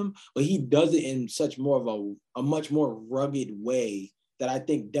than him, but he does it in such more of a much more rugged way that I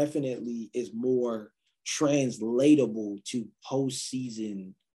think definitely is more translatable to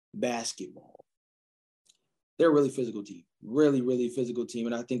postseason basketball. They're a really physical team, really, really physical team.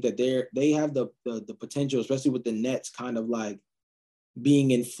 And I think that they have the potential, especially with the Nets kind of like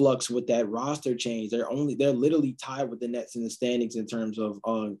being in flux with that roster change. They're literally tied with the Nets in the standings in terms of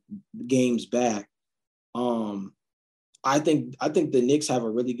games back. I think the Knicks have a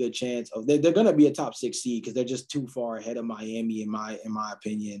really good chance of they're going to be a top 6 seed because they're just too far ahead of Miami in my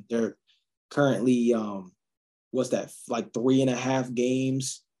opinion. They're currently like 3.5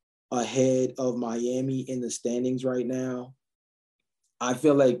 games ahead of Miami in the standings right now. I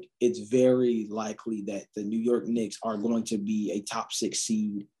feel like it's very likely that the New York Knicks are going to be a top 6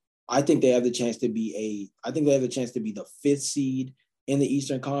 seed. I think they have the chance to be the 5th seed in the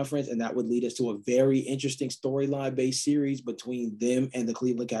Eastern Conference, and that would lead us to a very interesting storyline-based series between them and the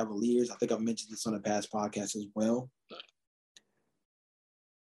Cleveland Cavaliers. I think I've mentioned this on a past podcast as well.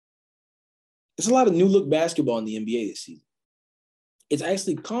 It's a lot of new look basketball in the NBA this season. It's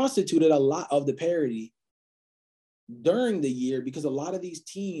actually constituted a lot of the parity during the year because a lot of these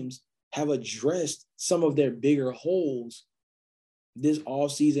teams have addressed some of their bigger holes this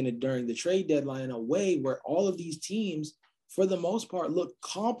offseason and during the trade deadline in a way where all of these teams, for the most part, look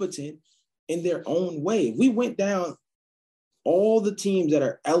competent in their own way. If we went down all the teams that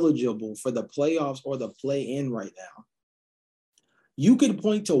are eligible for the playoffs or the play-in right now, you could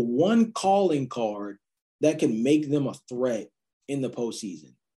point to one calling card that can make them a threat in the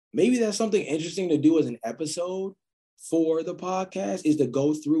postseason. Maybe that's something interesting to do as an episode for the podcast, is to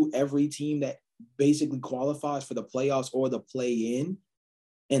go through every team that basically qualifies for the playoffs or the play-in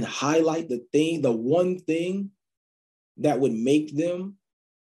and highlight the one thing that would make them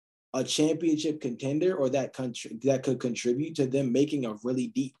a championship contender or that could contribute to them making a really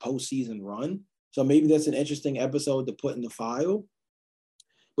deep postseason run. So maybe that's an interesting episode to put in the file.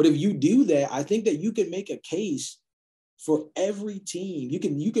 But if you do that, I think that you can make a case for every team. You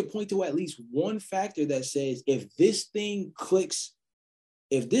can point to at least one factor that says if this thing clicks,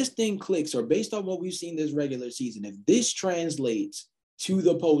 or based on what we've seen this regular season, if this translates to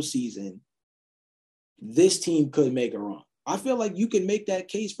the postseason, this team could make a run. I feel like you can make that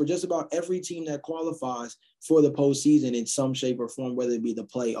case for just about every team that qualifies for the postseason in some shape or form, whether it be the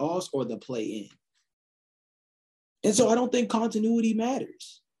playoffs or the play-in. And so I don't think continuity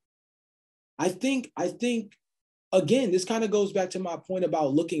matters. I think again, this kind of goes back to my point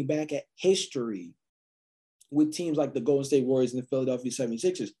about looking back at history with teams like the Golden State Warriors and the Philadelphia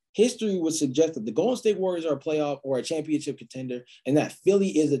 76ers. History would suggest that the Golden State Warriors are a playoff or a championship contender, and that Philly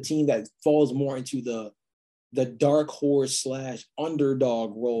is a team that falls more into the dark horse /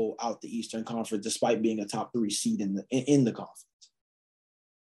 underdog role out the Eastern Conference, despite being a top 3 seed in the conference.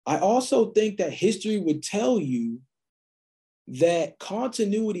 I also think that history would tell you that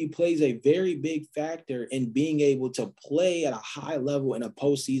continuity plays a very big factor in being able to play at a high level in a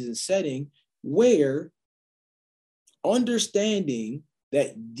postseason setting, where understanding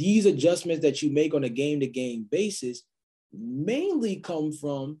that these adjustments that you make on a game-to-game basis mainly come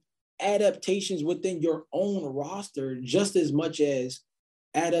from adaptations within your own roster just as much as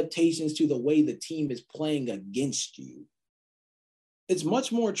adaptations to the way the team is playing against you. It's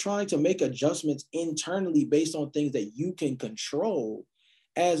much more trying to make adjustments internally based on things that you can control,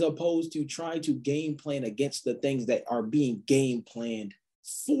 as opposed to trying to game plan against the things that are being game planned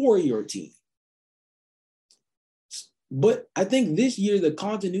for your team. But I think this year, the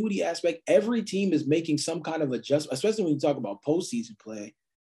continuity aspect, every team is making some kind of adjustment, especially when you talk about postseason play.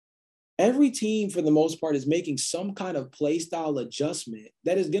 Every team, for the most part, is making some kind of play style adjustment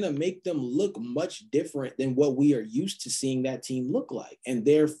that is going to make them look much different than what we are used to seeing that team look like. And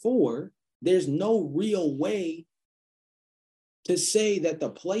therefore, there's no real way to say that the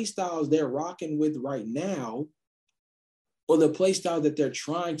play styles they're rocking with right now, or the play style that they're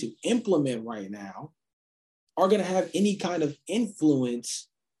trying to implement right now, are going to have any kind of influence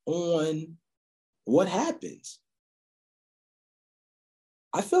on what happens.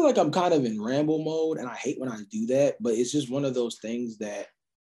 I feel like I'm kind of in ramble mode, and I hate when I do that, but it's just one of those things that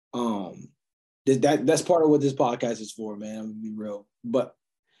that's part of what this podcast is for, man. I'm gonna be real. But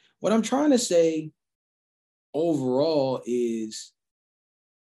what I'm trying to say overall is,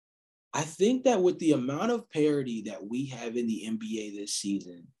 I think that with the amount of parity that we have in the NBA this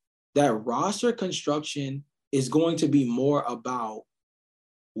season, that roster construction is going to be more about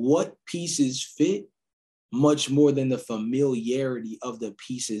what pieces fit much more than the familiarity of the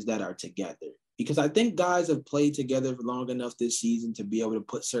pieces that are together. Because I think guys have played together for long enough this season to be able to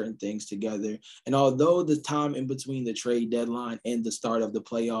put certain things together. And although the time in between the trade deadline and the start of the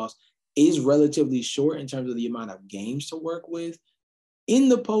playoffs is relatively short in terms of the amount of games to work with, in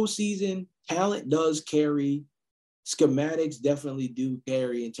the postseason, talent does carry. Schematics definitely do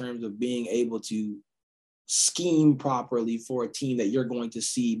carry in terms of being able to scheme properly for a team that you're going to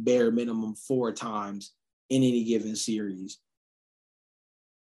see bare minimum 4 times in any given series.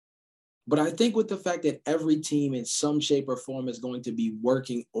 But I think with the fact that every team in some shape or form is going to be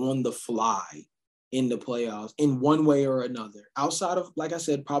working on the fly in the playoffs in one way or another, outside of, like I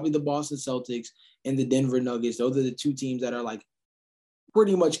said, probably the Boston Celtics and the Denver Nuggets, those are the 2 teams that are like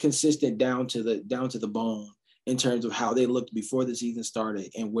pretty much consistent down to the bone in terms of how they looked before the season started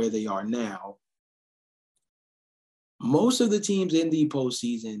and where they are now. Most of the teams in the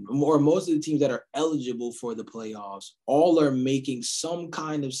postseason, or most of the teams that are eligible for the playoffs, all are making some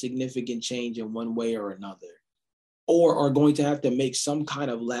kind of significant change in one way or another, or are going to have to make some kind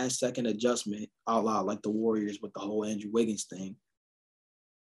of last-second adjustment, a la like the Warriors with the whole Andrew Wiggins thing,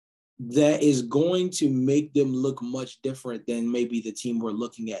 that is going to make them look much different than maybe the team we're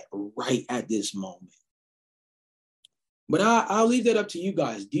looking at right at this moment. But I'll leave that up to you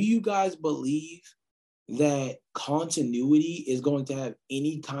guys. Do you guys believe that continuity is going to have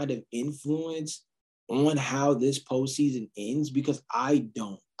any kind of influence on how this postseason ends? Because I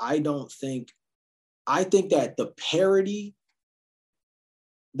think that the parity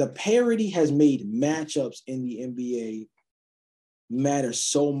has made matchups in the NBA matter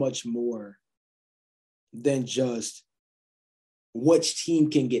so much more than just which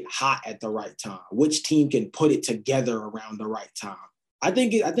team can get hot at the right time, which team can put it together around the right time. I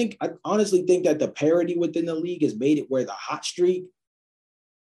honestly think that the parity within the league has made it where the hot streak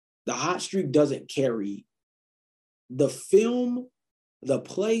doesn't carry the film, the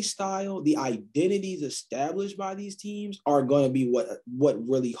play style, the identities established by these teams are going to be what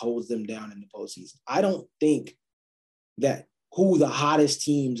really holds them down in the postseason. I don't think that who the hottest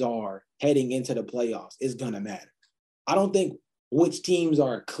teams are heading into the playoffs is going to matter. I don't think which teams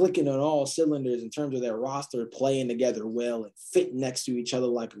are clicking on all cylinders in terms of their roster playing together well and fit next to each other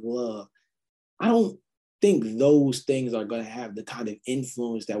like a glove. I don't think those things are going to have the kind of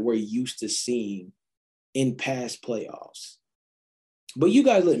influence that we're used to seeing in past playoffs. But you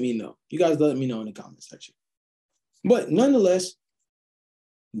guys let me know. You guys let me know in the comment section. But nonetheless,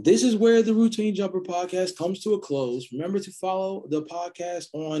 this is where the Routine Jumper podcast comes to a close. Remember to follow the podcast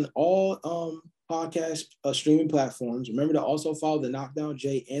on all podcast streaming platforms. Remember to also follow the Knockdown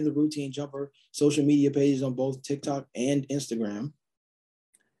J and the Routine Jumper social media pages on both TikTok and Instagram.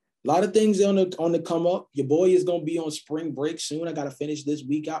 A lot of things on the come up. Your boy is going to be on spring break soon. I got to finish this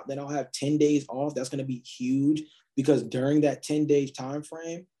week out. Then I'll have 10 days off. That's going to be huge because during that 10 days time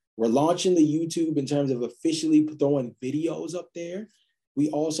frame, we're launching the YouTube in terms of officially throwing videos up there. We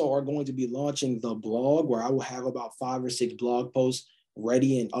also are going to be launching the blog where I will have about 5 or 6 blog posts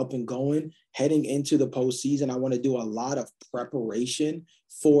ready and up and going. Heading into the postseason, I want to do a lot of preparation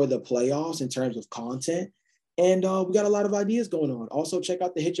for the playoffs in terms of content. And we got a lot of ideas going on. Also, check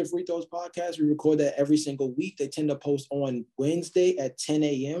out the Hit Your Free Throws podcast. We record that every single week. They tend to post on Wednesday at 10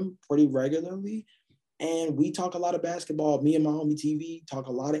 a.m. pretty regularly. And we talk a lot of basketball. Me and my homie TV talk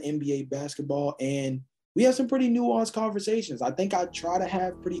a lot of NBA basketball. And we have some pretty nuanced conversations. I think I try to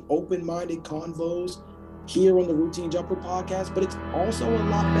have pretty open-minded convos here on the Routine Jumper podcast, but it's also a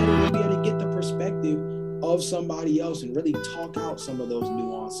lot better to be able to get the perspective of somebody else and really talk out some of those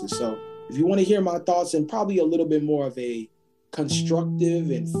nuances. So if you want to hear my thoughts in probably a little bit more of a constructive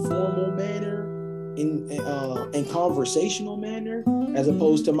and formal manner and conversational manner, as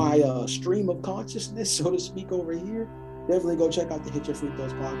opposed to my stream of consciousness, so to speak, over here, definitely go check out the Hit Your Free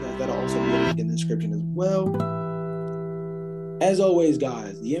Throws podcast. That'll also be a link in the description as well. As always,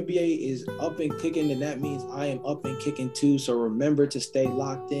 guys, the NBA is up and kicking, and that means I am up and kicking too. So remember to stay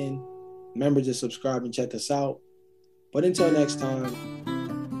locked in. Remember to subscribe and check us out. But until next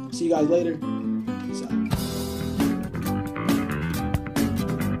time, see you guys later. Peace out.